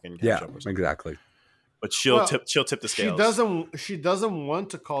time to fucking catch Yeah, up or something. exactly. But she'll Well, tip the scales. She doesn't want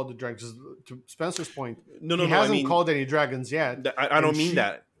to call the dragons. To Spencer's point, No, he I hasn't mean, called any dragons yet. I don't and mean she-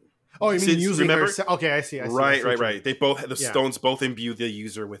 that. Oh, you mean Since- using remember? her? Okay, I see. Right. They both the Yeah. stones both imbue the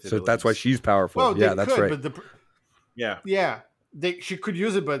user with So that's why abilities. she's powerful. Well, yeah, they that's could, right. but yeah. she could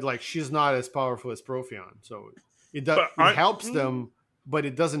use it, but like she's not as powerful as Profion, so it does. But It helps them, but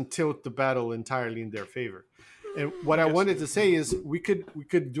it doesn't tilt the battle entirely in their favor. And what I wanted to say is we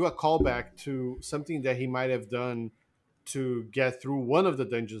could do a callback to something that he might have done to get through one of the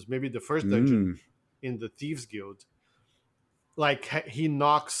dungeons, maybe the first dungeon in the Thieves Guild, like he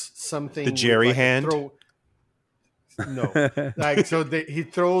knocks something. The Jerry with, like, hand? No, like so he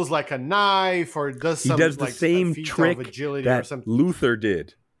throws like a knife or does some. He does the like, same feat trick of agility or that something. Luther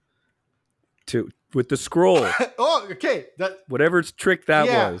did with the scroll. Oh, okay. Whatever trick that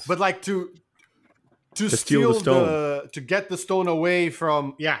was. But like to steal steal the stone. to get the stone away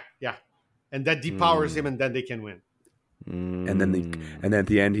from and that depowers him, and then they can win. And then at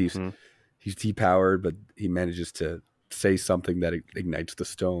the end he's depowered, but he manages to say something that ignites the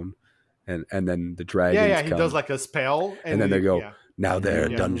stone, and then the dragons he come. does like a spell, and then they go, now there are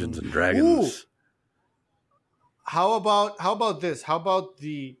Dungeons and Dragons. Ooh. How about this? How about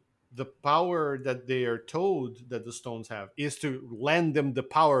the power that they are told that the stones have is to lend them the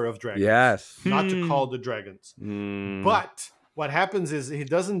power of dragons. Yes. Not to call the dragons. But what happens is he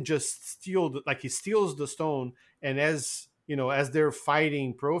doesn't just steal he steals the stone, and as they're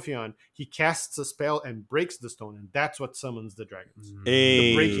fighting Protheon, he casts a spell and breaks the stone, and that's what summons the dragons.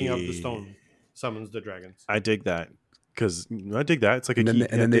 The breaking of the stone summons the dragons. I dig that. Because I dig that. It's like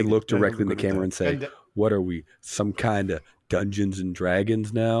then they look directly in the camera and say, what are we, some kind of Dungeons and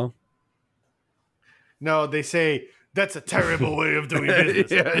Dragons now? No, they say, that's a terrible way of doing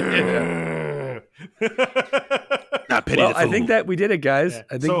business. Not pity Well, the I fool. think that we did it, guys.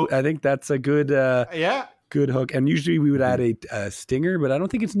 Yeah. I think that's a good good hook. And usually we would add a stinger, but I don't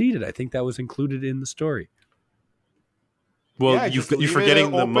think it's needed. I think that was included in the story. Well, Yeah, you're just leave forgetting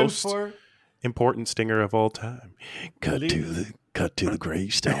it the open most for- important stinger of all time. Cut to the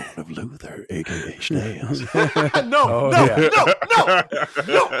gravestone of Luther, aka Snails. No.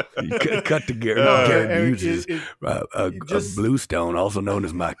 You cut to Gary Busey's a blue stone, also known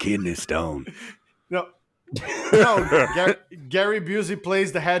as my kidney stone. No, Gary Busey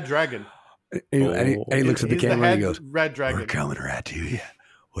plays the head dragon. And he looks at the He's camera and he head goes, red dragon. we're coming right to you.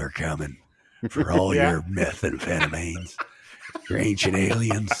 We're coming for all your methamphetamines, your ancient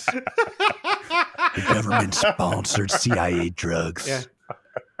aliens, the government-sponsored CIA drugs.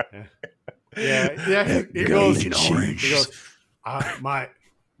 Yeah. He goes, Agent Orange. He goes, my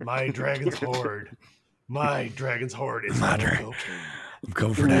dragon's horde. My dragon's horde is My not dragon. okay. I'm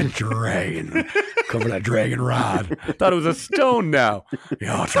coming for that dragon. Coming for that dragon rod. Thought it was a stone now.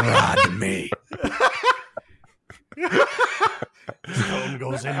 Yeah, it's a rod to me. Stone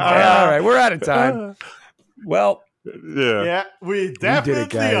goes in. All right, we're out of time. Well, Yeah, we definitely we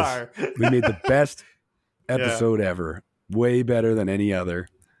did it, guys. are. We made the best episode ever. Way better than any other.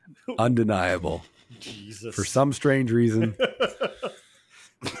 Undeniable. Jesus. For some strange reason,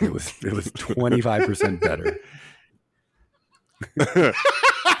 it was 25% better.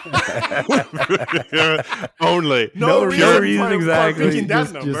 Only. No reason for exactly. picking that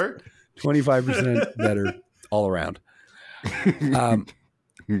Just number. 25% better all around.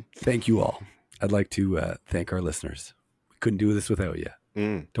 Thank you all. I'd like to thank our listeners. We couldn't do this without you.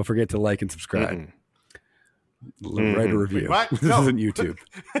 Don't forget to like and subscribe. Write a review. What? This No. isn't YouTube.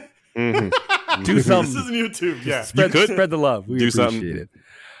 Do This something. isn't YouTube. Yeah. Spread the love. We do appreciate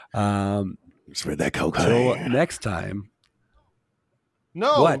something. it. Spread that So cocaine. next time,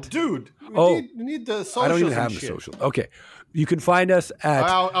 No, What? dude. Oh. We need the socials. I don't even and have the shit. social. Okay. You can find us at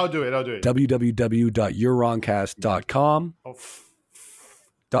I'll do it. www.yourwrongcast.com. Oh,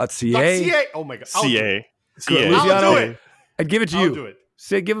 .ca. .ca. Oh my god. I'll do it. CA. Luciano, I'll do it. I'd give it to I'll you. do it.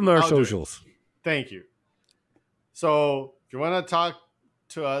 Give them our I'll do it. socials. Thank you. So, if you want to talk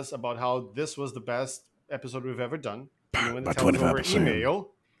to us about how this was the best episode we've ever done, you want to About tell us over 25%. email,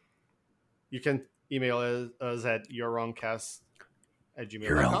 you can email us at yourwrongcast@gmail.com.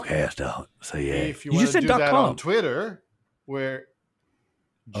 Your own cast out. Say yeah. If you You want just to said do that .com. on Twitter, where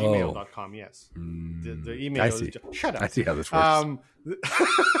gmail.com, yes. The email I is see. shut up. I see how this works.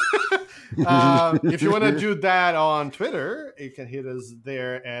 If you want to do that on Twitter, you can hit us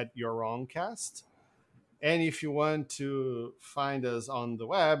there at Your Wrongcast. And if you want to find us on the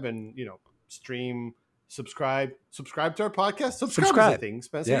web and stream, subscribe to our podcast. Subscribe is a thing,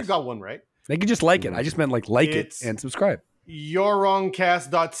 Spencer. Yes. You got one, right? They can just like it. I just meant like It's- it and subscribe.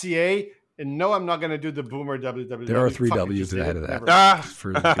 yourwrongcast.ca. And no, I'm not going to do the boomer www. There are 3 Fuck it, W's just did ahead it. of that.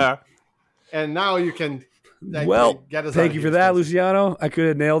 Never mind. For- And now you can. well, get us out thank of you here, for that, Spencer. Luciano. I could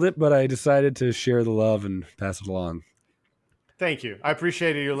have nailed it, but I decided to share the love and pass it along. Thank you. I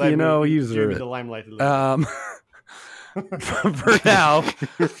appreciate it. You let You me know, you give deserve me it. the limelight. A little bit. For now,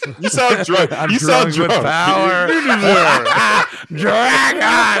 You sound drunk. I'm You sound drunk with drunk. power.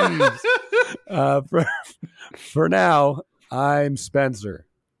 Dragons. For now, I'm Spencer.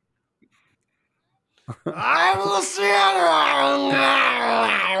 I'm Luciano.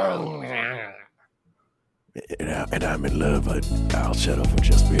 and I'm in love, but I'll settle for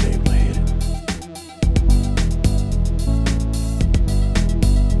just being able to hit it.